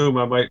 probably on Zoom.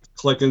 I might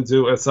click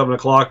into at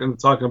 7:00 and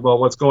talking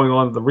about what's going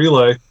on at the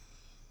relay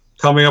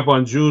coming up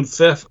on June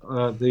 5th.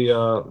 I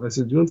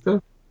said June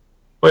 5th.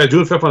 Oh yeah,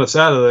 June 5th on a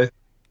Saturday.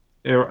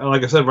 And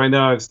like I said, right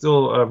now I've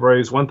still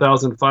raised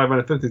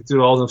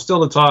 $1,552. I'm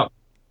still the top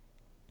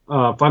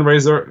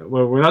fundraiser.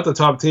 Well, we're not the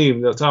top team.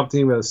 The top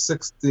team is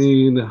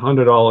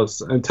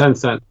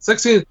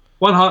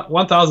 $1,600.10.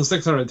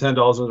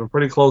 $1,610. We're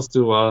pretty close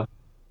to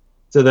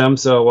them.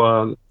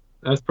 So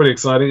that's pretty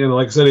exciting. And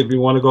like I said, if you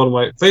want to go to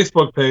my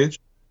Facebook page,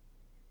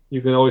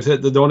 you can always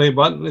hit the donate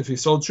button if you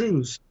so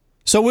choose.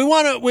 So we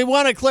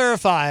want to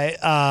clarify.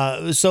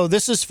 So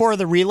this is for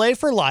the Relay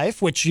for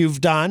Life, which you've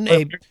done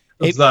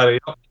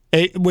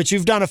which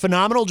you've done a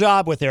phenomenal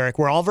job with, Eric.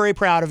 We're all very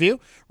proud of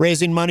you,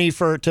 raising money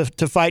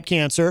to fight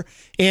cancer.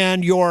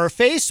 And your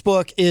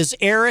Facebook is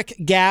Eric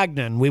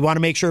Gagnon. We want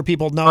to make sure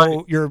people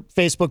know your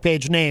Facebook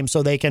page name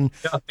so they can.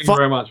 Yeah, thank you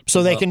very much.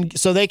 So they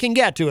can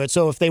get to it.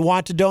 So if they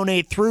want to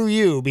donate through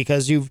you,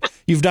 because you've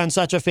done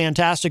such a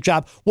fantastic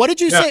job. What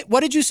did you say? What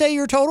did you say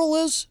your total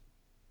is?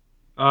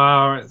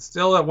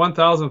 Still at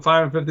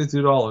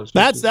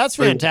 $1,552. That's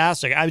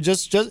fantastic. I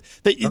just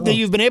that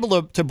you've been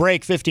able to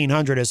break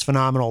 1,500 is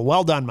phenomenal.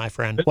 Well done, my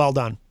friend. Well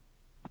done.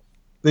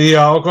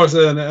 Of course,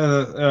 in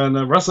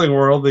the wrestling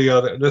world,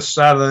 this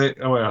Sunday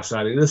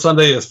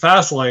is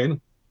Fastlane,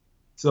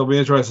 so it'll be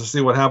interesting to see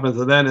what happens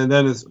then. And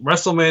then it's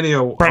WrestleMania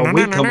a week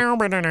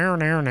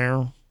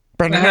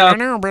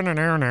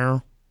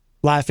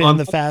Life in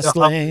the fast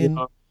lane.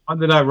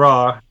 Monday Night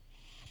Raw.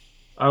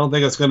 I don't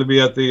think it's going to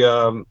be at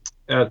the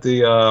I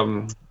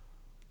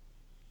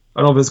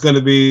don't know if it's going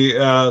to be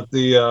at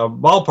the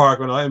ballpark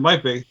or not. It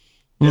might be.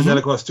 And then,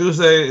 of course,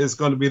 Tuesday is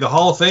going to be the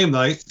Hall of Fame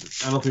night.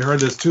 I don't know if you heard,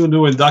 there's 2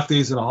 new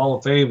inductees in the Hall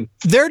of Fame.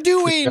 They're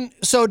doing,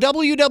 so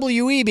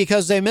WWE,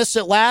 because they missed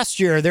it last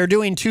year, they're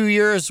doing 2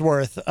 years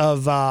worth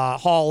of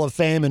Hall of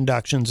Fame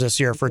inductions this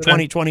year for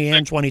 2020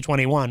 and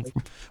 2021,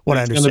 from what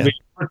I understand.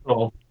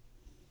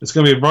 It's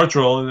going to be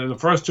virtual. And then the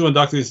first 2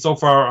 inductees so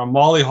far are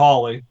Molly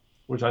Hawley,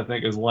 which I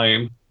think is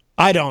lame.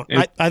 I don't.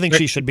 I think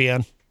she should be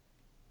in.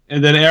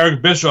 And then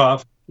Eric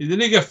Bischoff.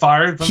 Didn't he get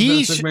fired from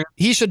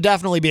he should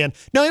definitely be in.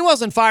 No, he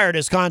wasn't fired.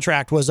 His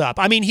contract was up.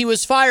 I mean, he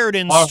was fired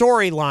in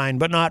storyline,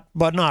 but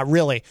not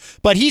really.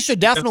 But he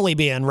should definitely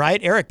be in, right?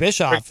 Eric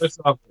Bischoff.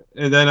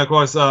 And then, of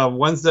course,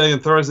 Wednesday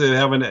and Thursday they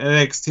have an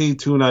NXT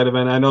 2-night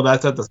event. I know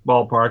that's at the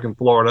ballpark in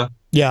Florida.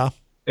 Yeah.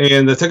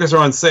 And the tickets are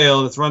on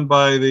sale. It's run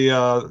by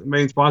the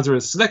main sponsor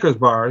is Snickers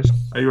Bars.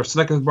 Are you a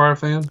Snickers Bar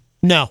fan?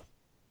 No.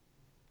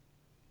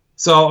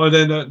 So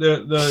then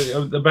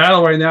the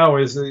battle right now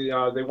is they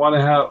want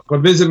to have.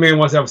 Visit Man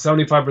wants to have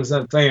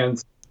 75%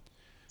 fans.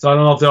 So I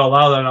don't know if they'll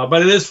allow that or not.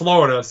 But it is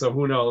Florida, so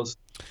who knows?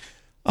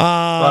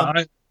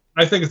 But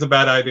I think it's a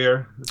bad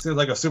idea. It seems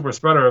like a super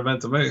spreader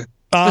event to me.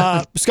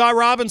 Scott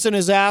Robinson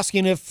is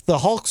asking if the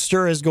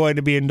Hulkster is going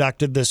to be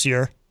inducted this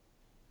year.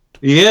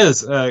 He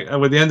is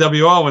with the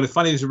NWO. And it's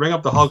funny you should bring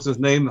up the Hulkster's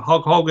name.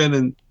 Hulk Hogan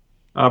and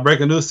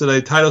breaking news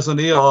today. Titus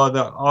O'Neil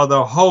are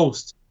the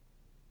host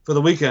for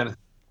the weekend.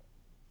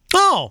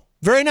 Oh,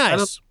 very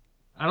nice.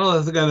 I don't know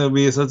if it's going to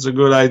be such a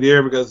good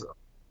idea because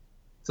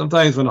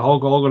sometimes when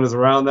Hulk Hogan is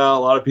around now, a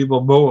lot of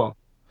people boo him.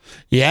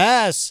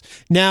 Yes.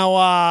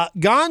 Now,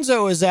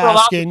 Gonzo is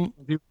asking.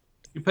 You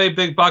pay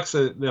big bucks.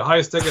 The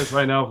highest tickets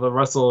right now for the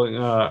wrestling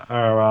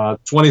are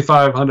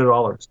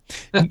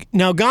 $2,500.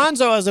 Now,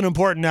 Gonzo has an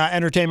important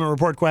entertainment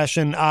report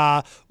question.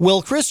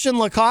 Will Christian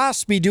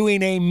Lacoste be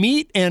doing a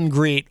meet and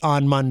greet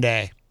on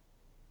Monday?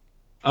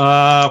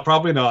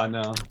 Probably not,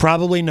 no.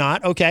 Probably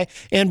not, okay.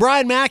 And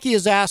Brian Mackey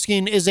is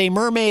asking, is a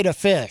mermaid a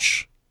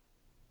fish?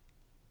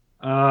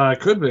 It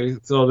could be.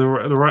 So,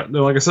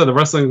 like I said, the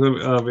wrestling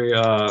will be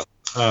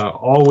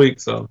all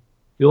week. So, if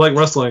you like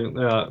wrestling,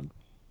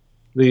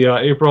 the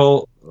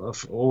April.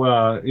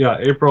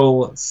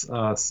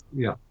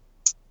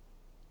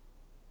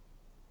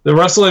 The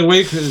wrestling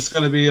week is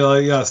going to be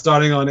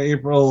starting on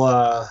April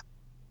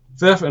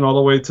 5th and all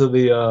the way to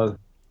the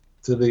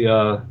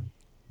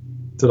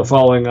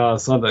following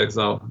Sunday.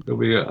 So it'll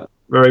be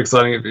very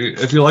exciting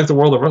if you like the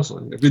world of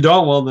wrestling. If you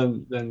don't, well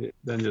then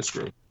you're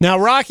screwed. Now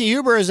Rocky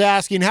Huber is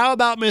asking, how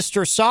about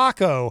Mr.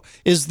 Socko?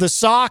 Is the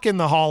Sock in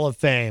the Hall of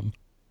Fame?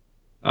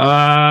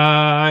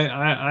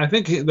 I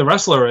think the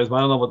wrestler is, but I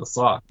don't know about the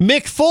Sock.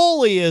 Mick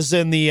Foley is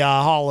in the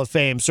Hall of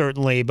Fame,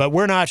 certainly, but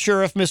we're not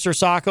sure if Mr.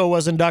 Socko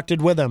was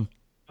inducted with him.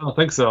 I don't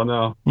think so,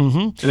 no. Mm-hmm.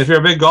 And if you're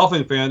a big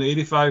golfing fan, the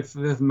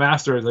 85th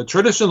Masters, a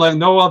tradition like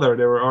no other.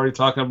 They were already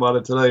talking about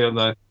it today on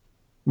the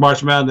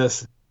March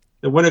Madness.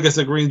 The winner gets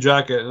a green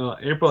jacket.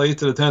 April 8th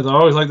to the 10th. I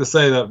always like to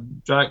say that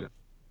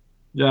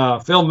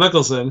Phil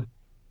Mickelson,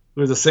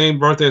 who has the same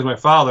birthday as my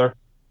father,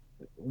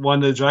 won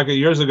the jacket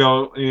years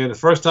ago, and the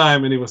first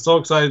time, and he was so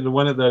excited to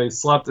win it that he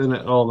slept in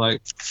it all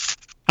night.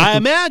 I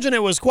imagine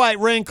it was quite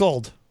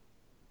wrinkled.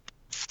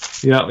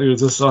 Yeah, he was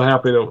just so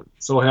happy to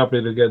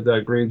get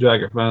that green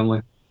jacket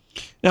finally.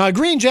 Now, a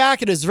green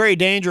jacket is very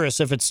dangerous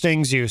if it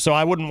stings you, so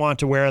I wouldn't want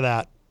to wear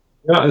that.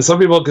 Yeah, and some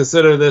people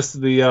consider this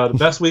the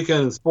best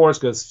weekend in sports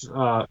because,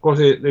 of course,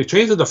 they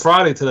changed it to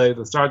Friday today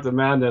to start the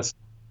madness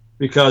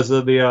because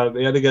of they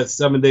had to get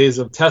 7 days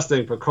of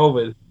testing for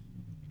COVID.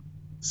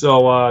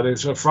 So they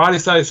Friday,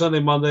 Saturday, Sunday,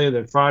 Monday, and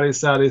then Friday,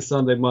 Saturday,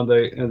 Sunday,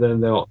 Monday, and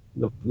then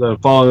the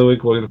following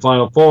week will be the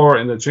Final Four,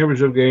 and the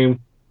championship game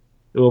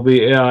it will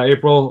be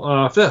April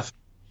 5th.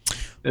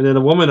 And then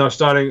the women are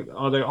starting.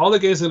 All the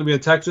games are going to be in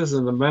Texas,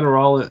 and the men are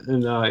all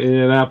in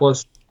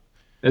Indianapolis.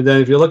 And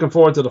then if you're looking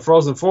forward to the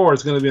Frozen Four,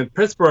 it's going to be in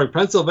Pittsburgh,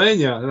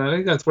 Pennsylvania, and I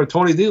think that's where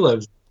Tony D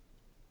lives.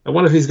 I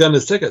wonder if he's gotten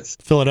his tickets.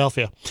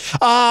 Philadelphia.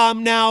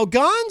 Now,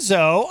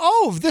 Gonzo.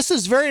 Oh, this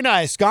is very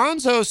nice.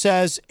 Gonzo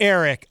says,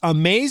 Eric,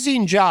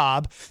 amazing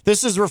job.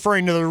 This is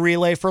referring to the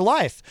Relay for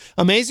Life.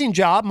 Amazing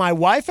job. My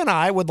wife and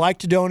I would like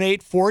to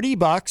donate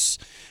 $40.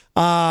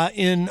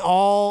 In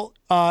all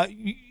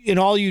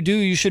you do,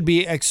 you should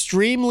be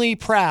extremely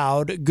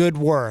proud. Good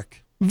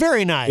work.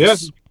 Very nice.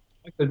 Yes.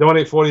 I'd like to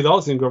donate $40.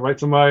 You can go right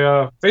to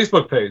my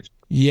Facebook page.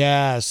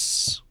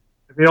 Yes.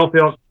 If you don't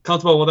feel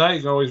comfortable with that,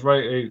 you can always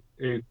write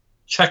a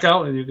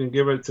checkout, and you can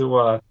give it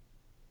to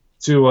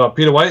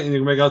Peter White, and you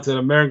can make it out to the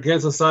American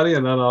Cancer Society,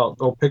 and then I'll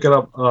go pick it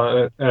up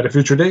at a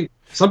future date.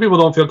 Some people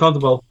don't feel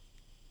comfortable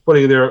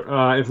putting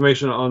their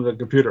information on the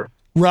computer.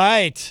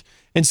 Right.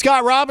 And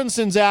Scott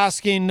Robinson's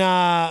asking,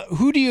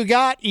 who do you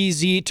got,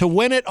 Easy, to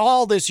win it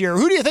all this year?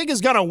 Who do you think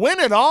is going to win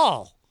it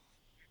all?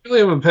 I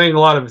really haven't been paying a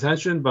lot of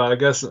attention, but I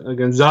guess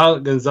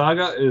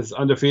Gonzaga is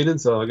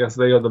undefeated, so I guess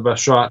they have the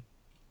best shot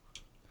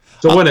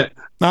to win it.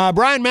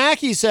 Brian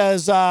Mackey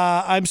says,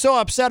 I'm so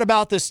upset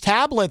about this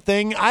tablet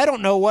thing. I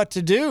don't know what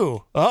to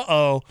do.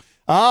 Uh-oh.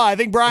 Oh, I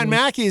think Brian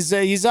Mackey's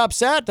he's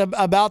upset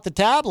about the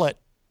tablet.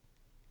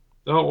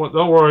 Don't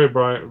worry,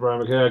 Brian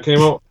McKay. I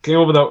came up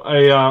with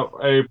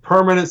a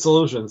permanent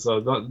solution. So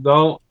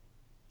don't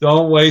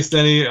waste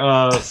any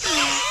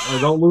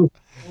don't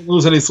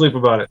lose any sleep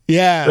about it.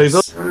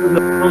 Yes.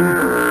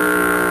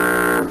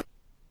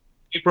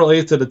 April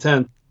 8th to the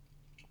 10th,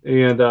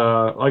 and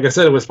like I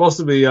said, it was supposed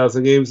to be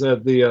some games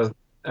at the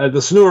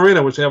Snu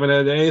Arena, which they haven't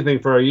had anything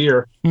for a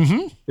year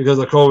because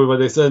of COVID. But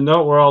they said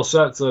no, we're all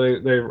set. So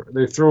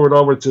they threw it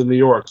over to New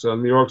York. So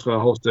New York's going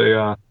to host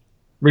a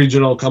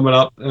regional coming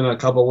up in a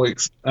couple of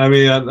weeks. I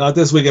mean, not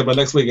this weekend, but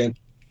next weekend.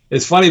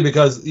 It's funny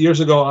because years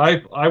ago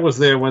I was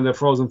there when the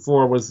Frozen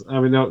Four was. I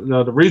mean,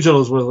 no, the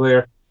regionals was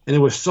there, and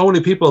there was so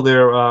many people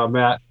there,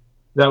 Matt,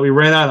 that we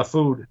ran out of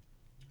food.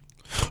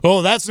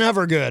 Oh, that's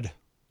never good. It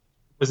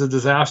was a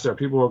disaster.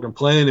 People were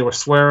complaining. They were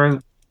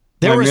swearing.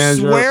 They were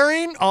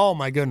swearing? Oh,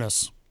 my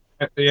goodness.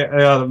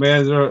 Yeah, the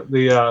manager,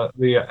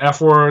 the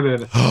F word,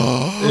 and it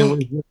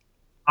was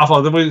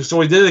awful. So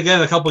we did it again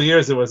in a couple of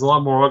years. It was a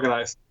lot more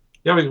organized.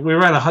 Yeah, we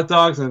ran hot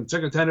dogs and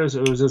chicken tenders.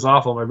 It was just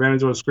awful. My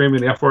manager was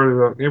screaming the F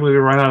word. We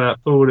ran out of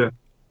food. And,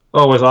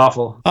 it was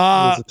awful. It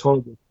was a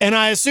total... And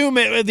I assume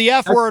the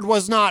F word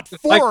was not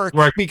fork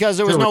because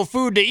there was no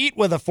food to eat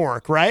with a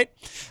fork, right?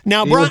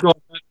 Now, he was going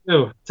nuts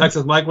too.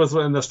 Texas Mike was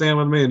in the stand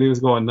with me, and he was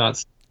going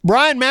nuts.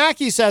 Brian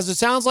Mackey says it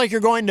sounds like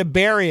you're going to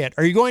bury it.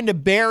 Are you going to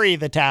bury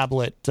the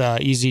tablet,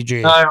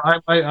 Eazy-G?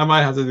 I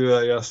might have to do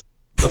that, yes.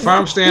 The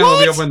farm stand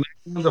will be open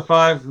 9 to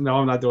 5. No,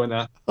 I'm not doing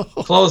that.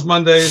 Closed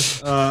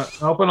Mondays.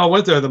 Open all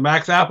winter. The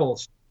Max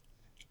Apples.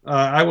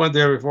 I went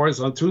there before.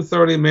 It's on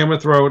 230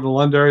 Mammoth Road in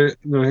Londonderry,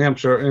 New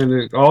Hampshire. And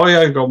you go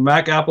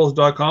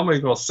macapples.com or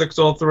you go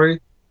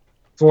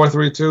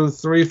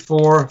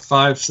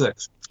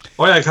 603-432-3456.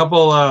 Oh, yeah, a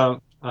couple...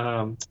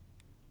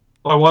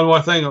 one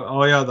more thing.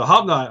 Oh, yeah, the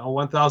Hobnot on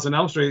 1000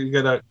 Elm Street. You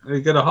get a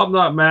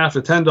Hobnot mat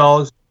for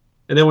 $10.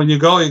 And then when you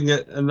go, you can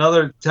get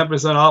another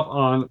 10% off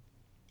on...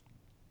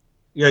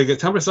 Yeah, you get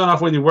 10% off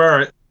when you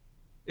wear it.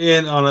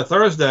 And on a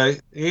Thursday,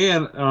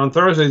 and on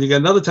Thursday, you get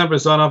another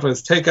 10% off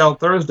as Takeout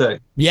Thursday.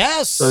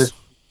 Yes. So there's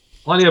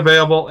plenty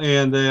available.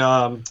 And they,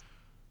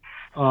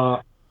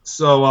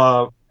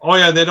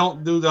 they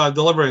don't do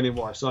delivery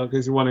anymore. So in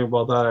case you're wondering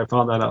about that, I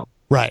found that out.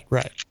 Right.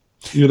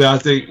 You either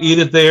have to eat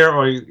it there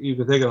or you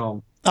can take it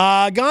home.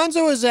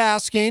 Gonzo is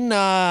asking,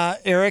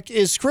 Eric,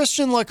 is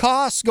Christian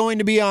Lacoste going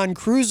to be on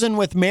Cruisin'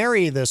 with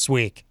Mary this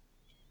week?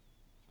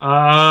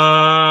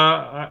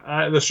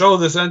 The show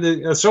this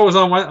ended. The show was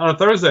on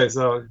Thursday,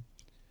 so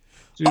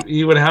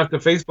you would have to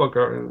Facebook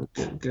her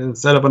and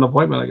set up an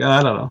appointment.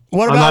 I don't know.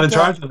 I'm not in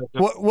charge of it.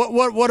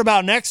 What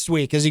about next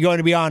week? Is he going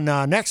to be on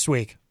next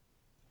week?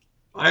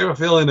 I have a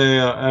feeling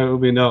it will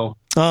be no.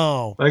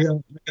 Oh, I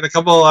got a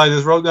couple. I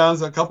just wrote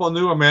down a couple of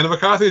new Amanda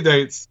McCarthy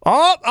dates.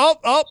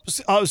 Oh!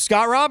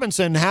 Scott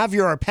Robinson, have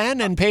your pen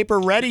and paper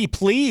ready,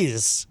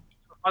 please.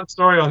 Fun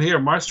story on here.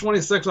 March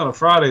 26th on a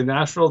Friday,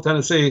 Nashville,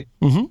 Tennessee.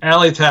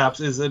 Alley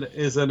Taps is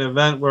an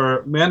event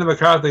where Amanda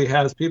McCarthy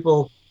has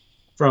people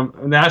from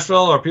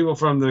Nashville or people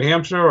from New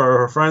Hampshire or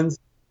her friends,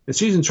 and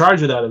she's in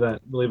charge of that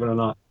event. Believe it or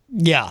not.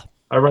 Yeah,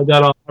 I read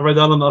that on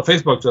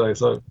Facebook today.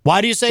 So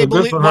why do you say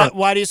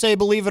why do you say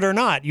believe it or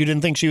not? You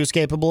didn't think she was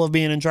capable of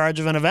being in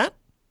charge of an event?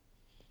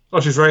 Oh,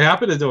 she's very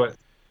happy to do it.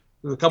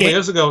 A couple of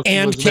years ago,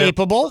 and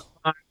capable.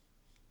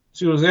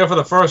 She was there for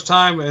the first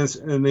time, and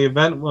the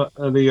event,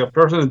 the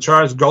person in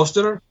charge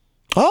ghosted her.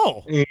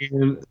 Oh,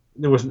 and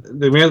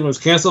the event was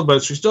canceled,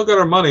 but she still got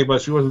her money,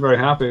 but she wasn't very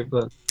happy.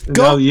 But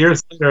now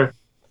years later,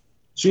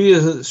 she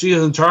is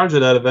in charge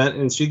of that event,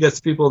 and she gets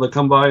people to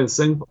come by and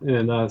sing,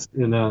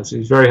 and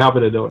she's very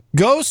happy to do it.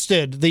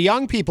 Ghosted. The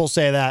young people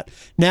say that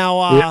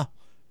now.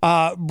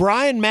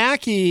 Brian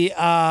Mackey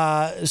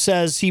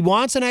says he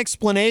wants an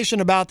explanation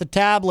about the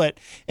tablet,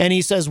 and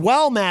he says,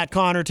 well, Matt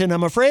Connarton,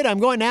 I'm afraid I'm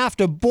going to have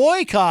to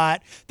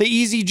boycott the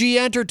Eazy-G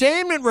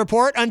Entertainment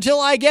Report until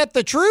I get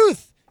the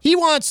truth. He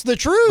wants the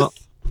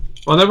truth.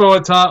 Well, remember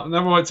what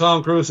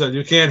Tom Cruise said.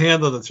 You can't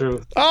handle the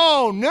truth.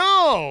 Oh,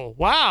 no.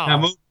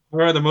 Wow.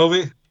 Remember the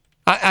movie?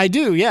 I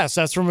do, yes.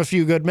 That's from A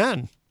Few Good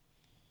Men.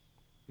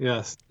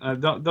 Yes.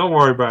 Don't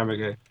worry, Brian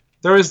McKay.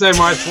 Thursday,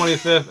 March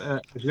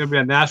 25th, it's going to be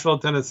in Nashville,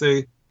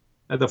 Tennessee,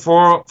 at the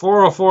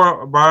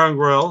 404 Bar and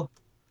Grill.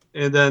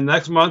 And then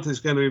next month,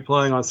 he's going to be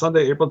playing on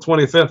Sunday, April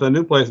 25th, a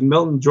new place,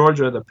 Milton,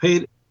 Georgia, the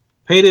Painted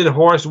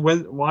Horse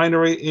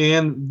Winery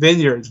and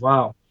Vineyards.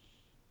 Wow.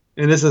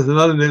 And this is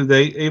another new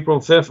date, April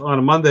 5th on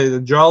a Monday, the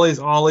Jolly's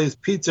Ollie's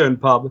Pizza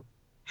and Pub,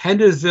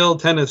 Hendersonville,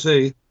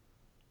 Tennessee.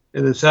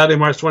 And then Saturday,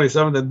 March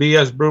 27th, the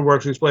BS Brew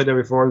Works he's played there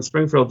before in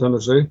Springfield,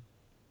 Tennessee.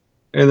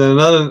 And then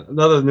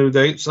another new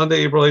date,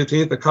 Sunday, April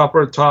 18th, the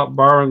Copper Top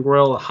Bar and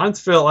Grill,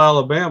 Huntsville,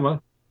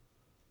 Alabama.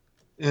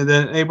 And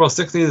then April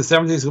 16th and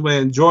 17th is going to be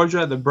in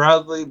Georgia, the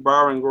Bradley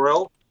Bar and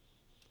Grill.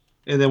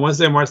 And then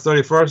Wednesday, March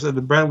 31st, at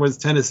the Brentwood,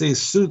 Tennessee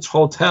Suits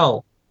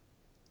Hotel.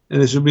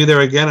 And it should be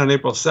there again on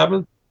April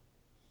 7th.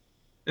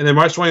 And then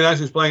March 29th,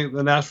 he's playing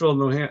the Nashville,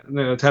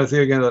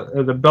 Tennessee again,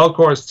 the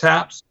Belcourse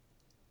Taps.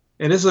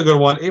 And this is a good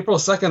one. April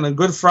 2nd, a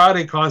Good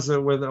Friday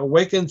concert with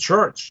Awakened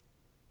Church.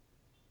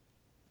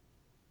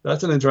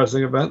 That's an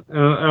interesting event.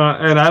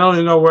 And I don't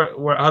even know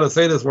where how to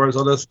say this word,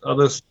 so I'll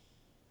just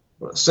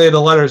say the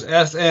letters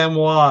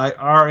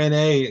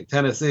SMYRNA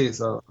Tennessee.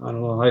 So I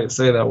don't know how you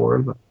say that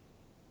word. But.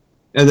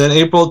 And then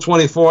April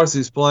 24th,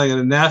 he's playing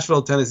in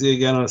Nashville, Tennessee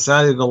again on a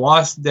Saturday. The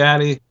Lost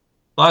Patty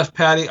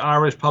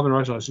Irish Pub and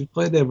Restaurant. She's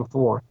played there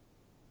before.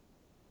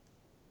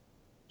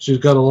 She's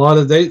got a lot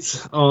of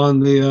dates on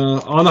the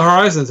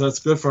horizon, so that's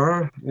good for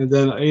her. And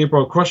then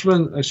April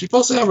Crushman, she's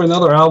supposed to have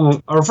another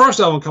album, her first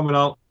album coming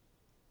out.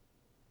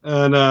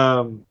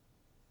 And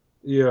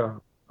yeah.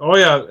 Oh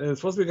yeah,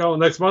 it's supposed to be coming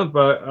next month,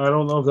 but I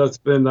don't know if that's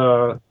been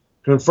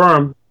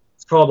confirmed.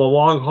 It's called The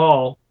Long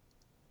Haul.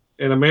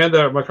 And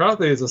Amanda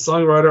McCarthy is a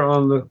songwriter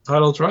on the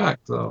title track.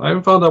 So I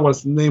haven't found out what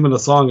the name of the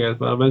song is,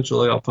 but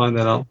eventually I'll find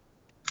that out.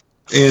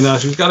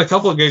 And she's got a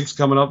couple of gigs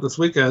coming up this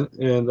weekend,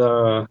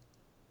 and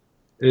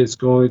it's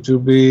going to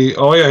be.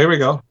 Oh yeah, here we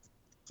go.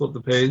 Flip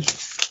the page.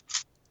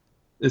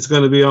 It's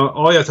going to be on.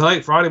 Oh yeah,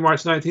 tonight, Friday,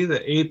 March 19th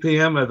at 8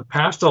 p.m. at the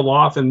Pastor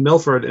Loft in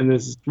Milford,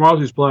 and tomorrow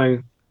she's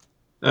playing.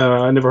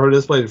 I never heard of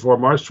this place before.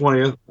 March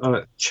 20th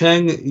at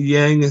Cheng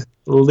Yang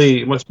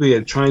Li. It must be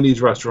a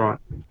Chinese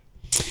restaurant.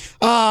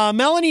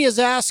 Melanie is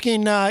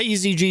asking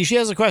Eazy-G. She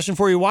has a question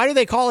for you. Why do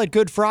they call it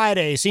Good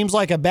Friday? Seems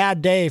like a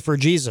bad day for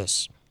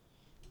Jesus.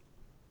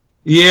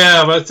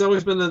 Yeah, but it's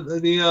always been the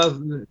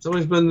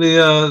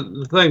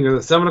thing.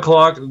 At 7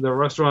 o'clock, the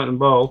restaurant in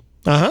Bow.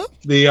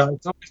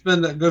 It's always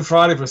been that Good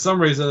Friday for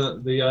some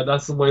reason.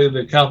 That's the way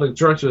the Catholic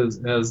Church has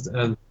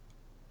done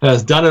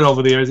it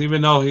over the years.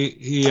 Even though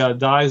he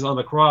dies on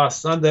the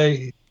cross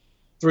Sunday,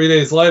 3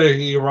 days later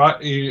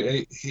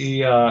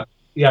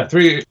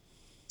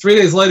Three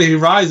days later, he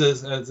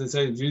rises, as they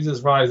say,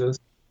 Jesus rises,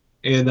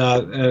 and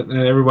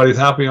everybody's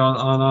happy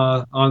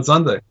on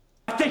Sunday.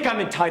 I think I'm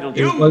entitled.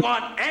 You want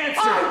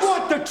answers. I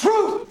want the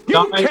truth.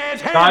 You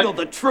can't handle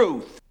the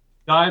truth.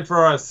 Died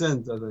for our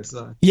sins, as they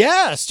say.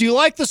 Yes. Do you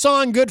like the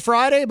song Good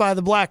Friday by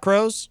the Black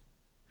Crowes?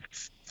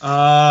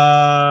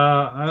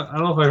 I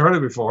don't know if I've heard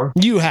it before.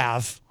 You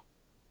have.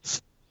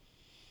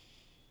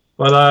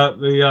 But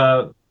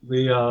oh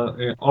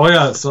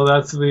yeah, so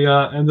that's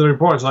the end of the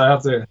report. So I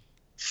have to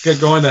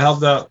get going to help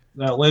that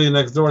lady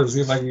next door to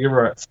see if I can give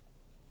her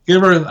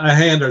a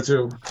hand or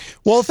two.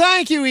 Well,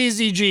 thank you,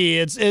 Eazy-G.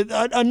 It's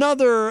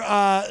another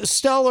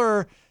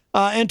stellar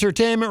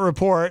entertainment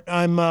report.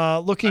 I'm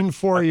looking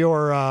for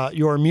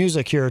your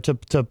music here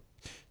to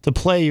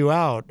play you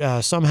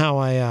out. Somehow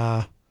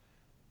I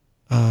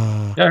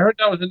heard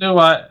that was a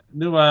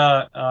new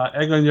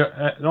egg on your.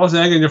 It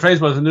wasn't egg in your face,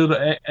 but it was a new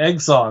egg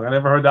song. I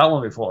never heard that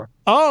one before.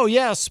 Oh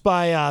yes,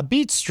 by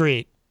Beat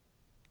Street.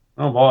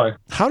 Oh boy!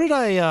 How did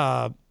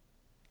I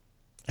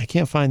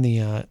can't find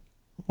the.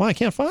 Well, I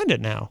can't find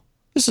it now.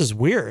 This is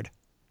weird.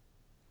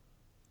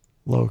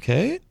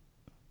 Locate.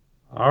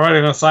 All right,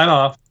 I'm gonna sign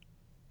off.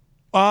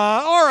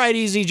 All right,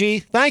 Eazy-G.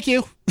 Thank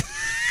you.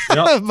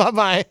 Yep.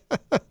 Bye-bye.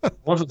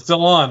 Whoops, it's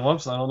still on.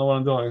 Whoops, I don't know what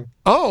I'm doing.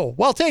 Oh,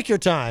 well, take your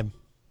time.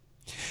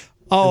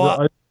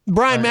 Oh,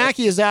 Brian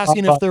Mackey is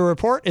asking if the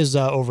report is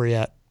over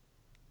yet.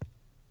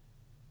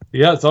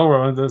 Yeah, it's over.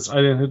 I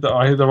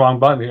hit the wrong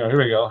button here. Here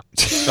we go.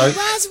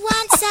 Was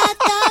once a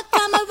thought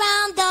from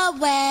around the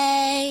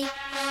way.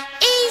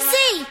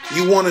 Easy.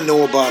 You want to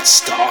know about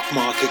stock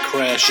market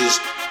crashes,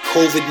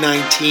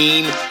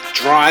 COVID-19,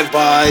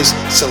 drive-bys,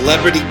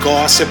 celebrity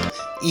gossip?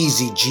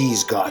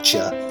 Eazy-G's got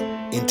ya.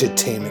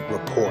 Entertainment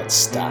report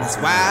style. That's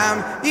why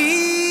I'm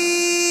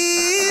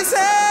easy.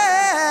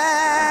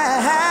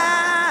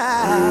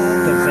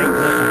 Cause ain't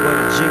nothing but a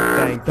G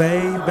thing,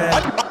 baby.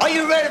 Are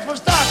you ready for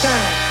start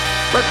time?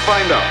 Let's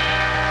find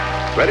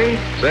out. Ready,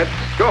 set,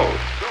 go.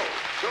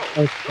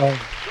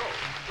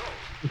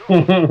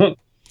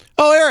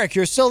 Oh, Eric,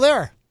 you're still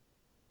there.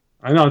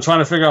 I know. I'm trying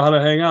to figure out how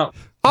to hang up.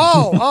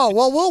 Oh,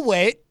 well, we'll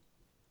wait.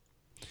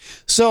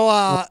 So,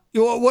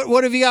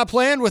 what have you got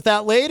planned with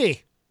that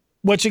lady?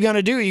 What you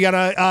gonna do? You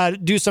gonna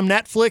do some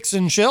Netflix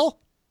and chill?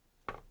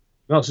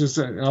 No, she's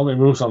saying, help me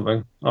move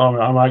something.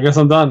 Oh, I guess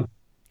I'm done.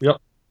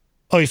 Yep.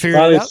 Oh, you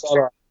figured it out?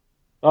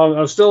 Oh,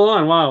 I'm still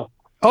on. Wow.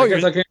 Oh, I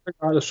guess I can't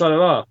figure out how to shut it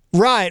off.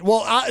 Right.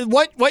 Well,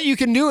 what you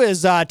can do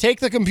is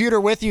take the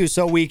computer with you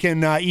so we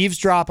can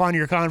eavesdrop on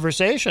your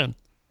conversation.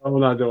 I'm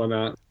not doing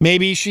that.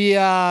 Maybe she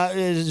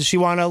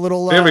want a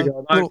little there we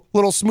go.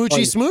 little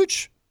smoochy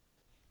smooch.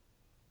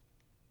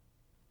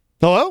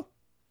 Hello?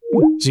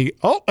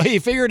 He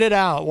figured it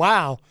out.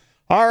 Wow.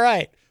 All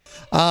right.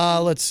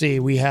 Let's see.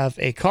 We have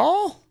a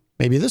call.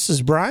 Maybe this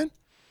is Brian.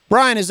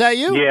 Brian, is that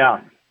you?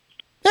 Yeah.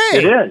 Hey.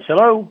 It is.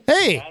 Hello.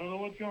 Hey. I don't know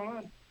what's going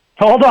on.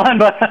 Hold on,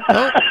 but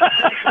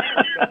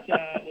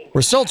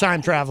we're still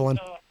time traveling.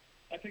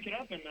 I pick it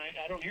up and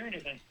I don't hear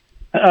anything.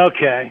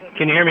 Okay.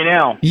 Can you hear me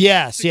now?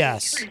 Yes.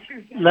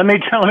 Let me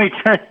turn.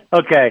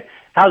 Okay.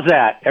 How's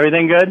that?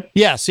 Everything good?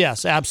 Yes,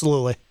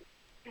 absolutely.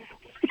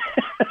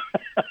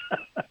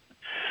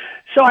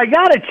 So I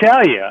got to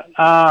tell you,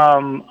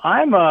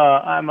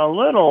 I'm a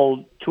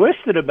little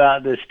twisted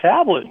about this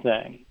tablet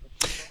thing.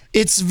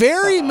 It's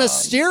very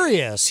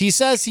mysterious. He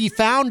says he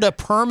found a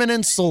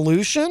permanent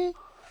solution,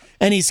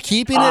 And he's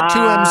keeping it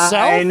to himself?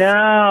 I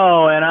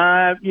know, and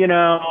I'm,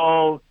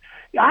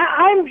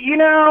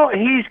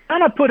 he's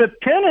kind of put a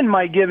pin in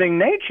my giving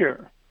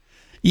nature.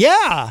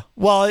 Yeah.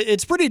 Well,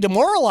 it's pretty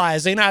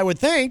demoralizing, I would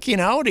think,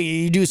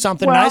 to do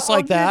something nice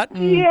like that.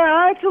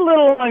 Yeah, it's a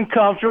little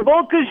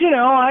uncomfortable because,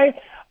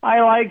 I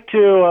like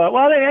to,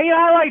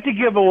 I like to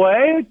give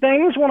away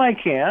things when I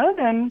can.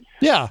 And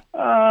yeah,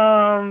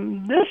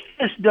 this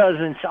just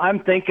doesn't, I'm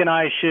thinking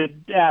I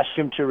should ask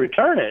him to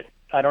return it.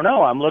 I don't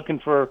know. I'm looking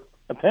for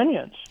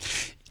opinions.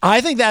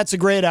 I think that's a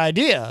great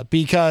idea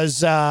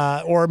because,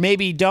 or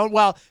maybe don't.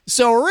 Well,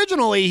 so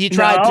originally he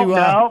tried to. What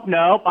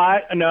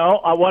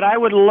I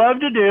would love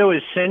to do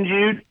is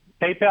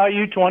PayPal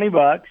you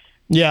 $20.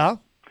 Yeah.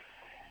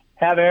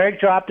 Have Eric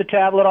drop the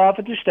tablet off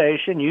at the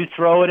station. You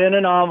throw it in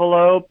an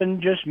envelope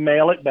and just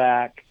mail it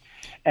back,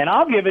 and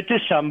I'll give it to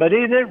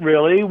somebody that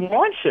really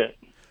wants it.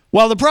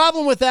 Well, the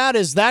problem with that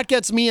is that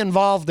gets me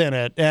involved in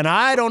it, and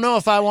I don't know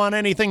if I want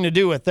anything to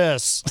do with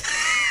this.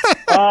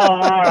 Oh,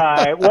 all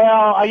right.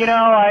 Well,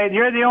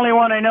 you're the only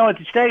one I know at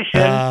the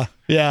station.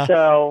 Yeah.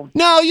 So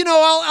no,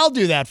 I'll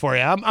do that for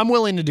you. I'm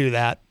willing to do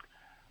that.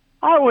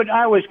 I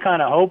was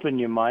kind of hoping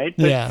you might.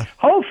 But yeah.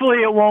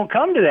 Hopefully it won't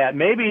come to that.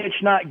 Maybe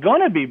it's not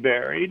going to be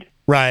buried.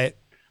 Right.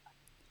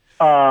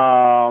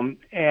 And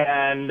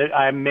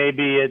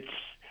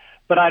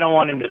but I don't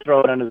want him to throw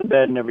it under the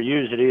bed and never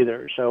use it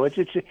either. So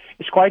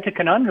it's quite the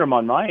conundrum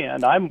on my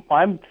end. I'm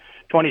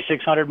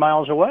 2,600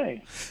 miles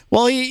away.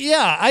 Well,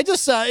 I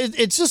just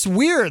it's just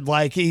weird.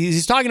 Like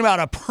he's talking about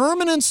a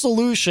permanent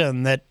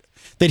solution that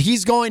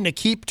he's going to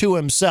keep to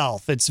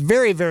himself. It's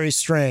very, very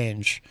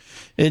strange.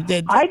 I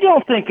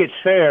don't think it's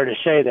fair to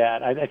say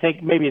that. I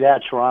think maybe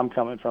that's where I'm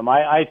coming from.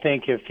 I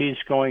think if he's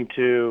going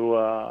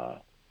to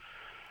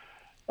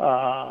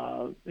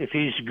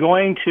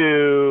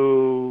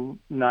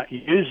not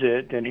use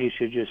it, then he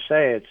should just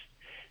say it's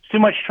too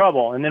much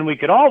trouble, and then we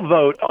could all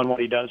vote on what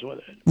he does with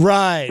it.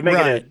 Right, to make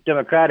it a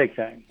democratic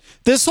thing.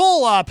 This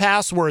whole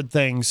password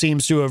thing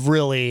seems to have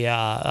really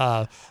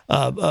thrown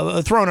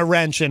a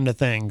wrench into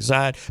things.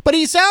 But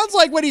he sounds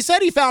like when he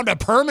said he found a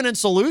permanent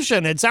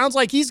solution, it sounds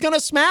like he's going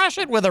to smash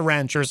it with a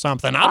wrench or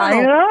something. I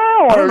don't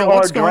know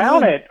or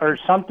drown it or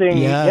something.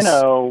 Yes.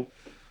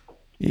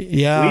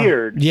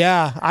 Weird.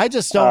 Yeah, I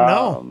just don't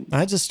know.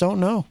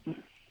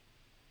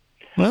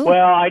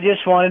 Well, I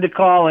just wanted to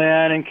call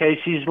in case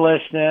he's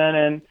listening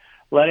and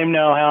let him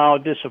know how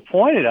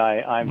disappointed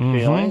I'm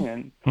feeling.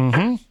 And,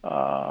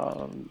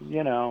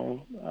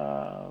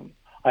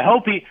 I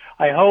hope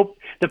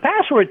the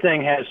password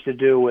thing has to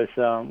do with,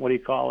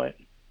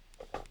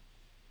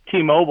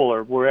 T-Mobile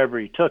or wherever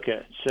he took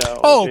it.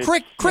 So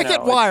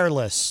Cricket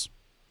Wireless.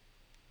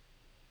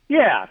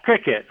 Yeah,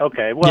 Cricket.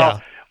 Okay.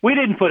 Well, we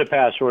didn't put a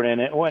password in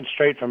it. It went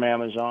straight from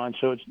Amazon.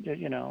 So it's,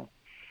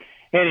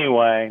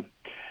 Anyway,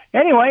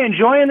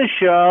 enjoying the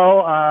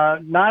show.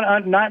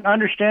 Not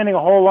understanding a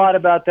whole lot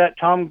about that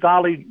Tom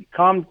Gully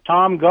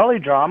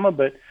drama,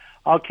 but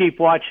I'll keep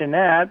watching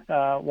that.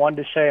 Wanted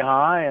to say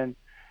hi and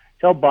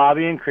tell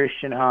Bobby and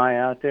Christian hi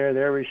out there.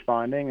 They're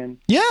responding, and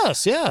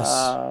yes.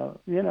 I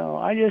don't know.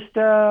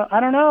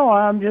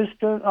 I'm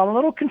a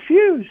little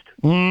confused.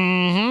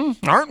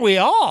 Aren't we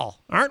all?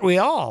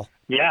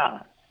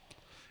 Yeah.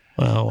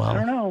 Well. I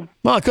don't know.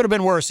 Well, it could have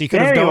been worse. He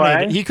could have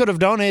donated. He could have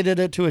donated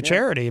it to a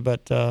charity,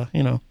 but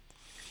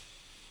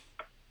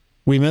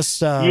we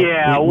missed. Look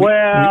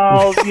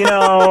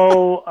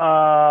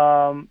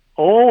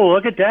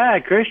at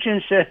that.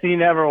 Christian said he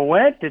never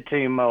went to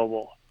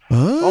T-Mobile.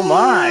 Oh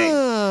my!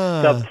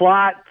 The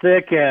plot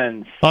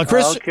thickens.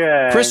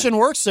 Christian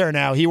works there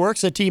now. He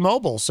works at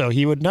T-Mobile, so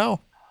he would know.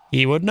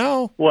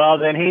 Well,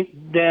 then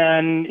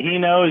he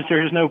knows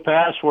there's no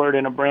password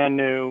in a brand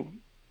new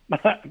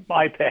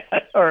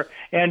iPad or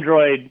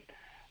Android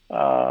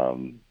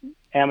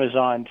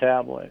Amazon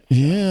tablet.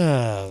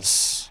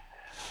 Yes.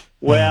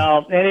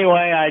 Well,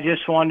 anyway, I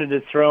just wanted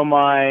to throw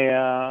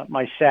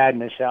my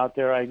sadness out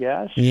there, I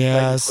guess.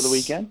 Yes. For the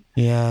weekend.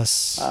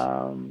 Yes.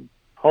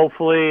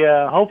 Hopefully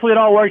it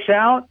all works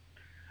out.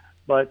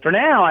 But for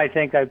now, I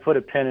think I put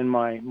a pin in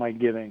my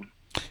giving.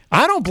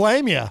 I don't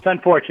blame you. It's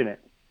unfortunate.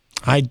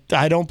 I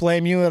don't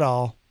blame you at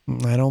all.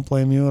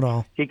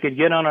 He could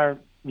get on our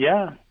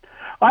All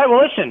right.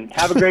 Well, listen.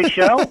 Have a great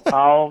show.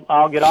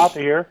 I'll get off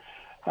of here.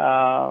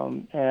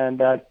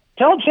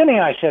 Tell Jenny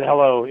I said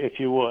hello if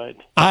you would.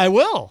 I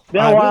will.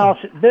 Been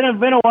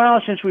a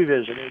while since we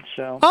visited.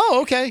 So. Oh,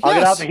 okay. I'll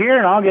get off of here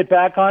and I'll get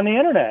back on the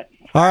internet.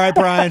 All right,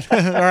 Brian.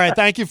 All right.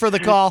 Thank you for the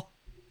call.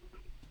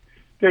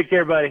 Take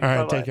care, buddy. All right.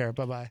 Bye-bye. Take care.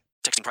 Bye-bye.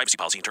 Texting privacy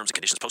policy and terms and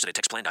conditions posted at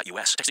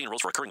textplan.us. Texting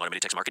enrolls for recurring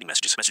automated text marketing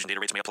messages. Message and data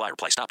rates may apply.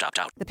 Reply stop to opt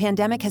out. The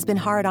pandemic has been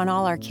hard on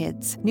all our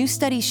kids. New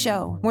studies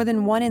show more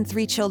than 1 in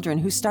 3 children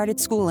who started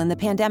school in the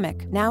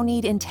pandemic now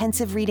need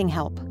intensive reading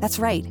help. That's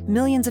right.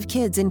 Millions of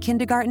kids in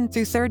kindergarten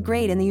through 3rd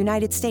grade in the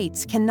United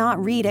States cannot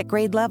read at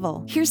grade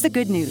level. Here's the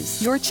good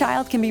news. Your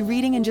child can be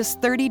reading in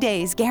just 30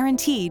 days,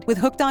 guaranteed, with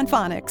Hooked on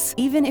Phonics.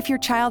 Even if your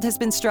child has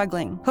been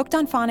struggling, Hooked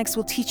on Phonics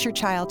will teach your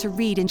child to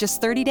read in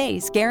just 30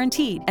 days,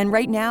 guaranteed. And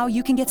right now,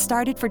 you can get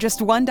started for just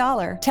just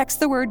 $1.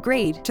 Text the word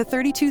grade to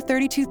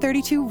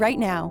 323232 right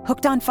now.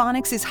 Hooked on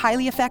Phonics is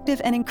highly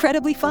effective and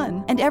incredibly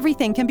fun, and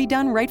everything can be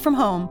done right from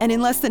home and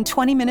in less than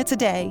 20 minutes a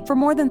day. For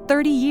more than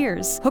 30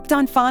 years, Hooked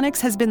on Phonics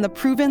has been the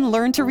proven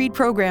learn-to-read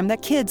program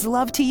that kids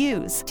love to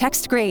use.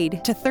 Text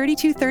grade to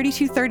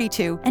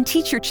 323232 and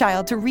teach your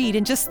child to read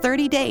in just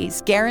 30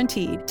 days,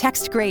 guaranteed.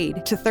 Text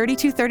grade to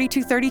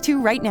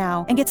 323232 right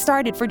now and get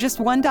started for just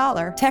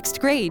 $1. Text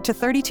grade to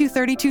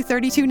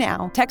 323232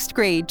 now. Text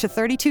grade to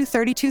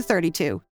 323232.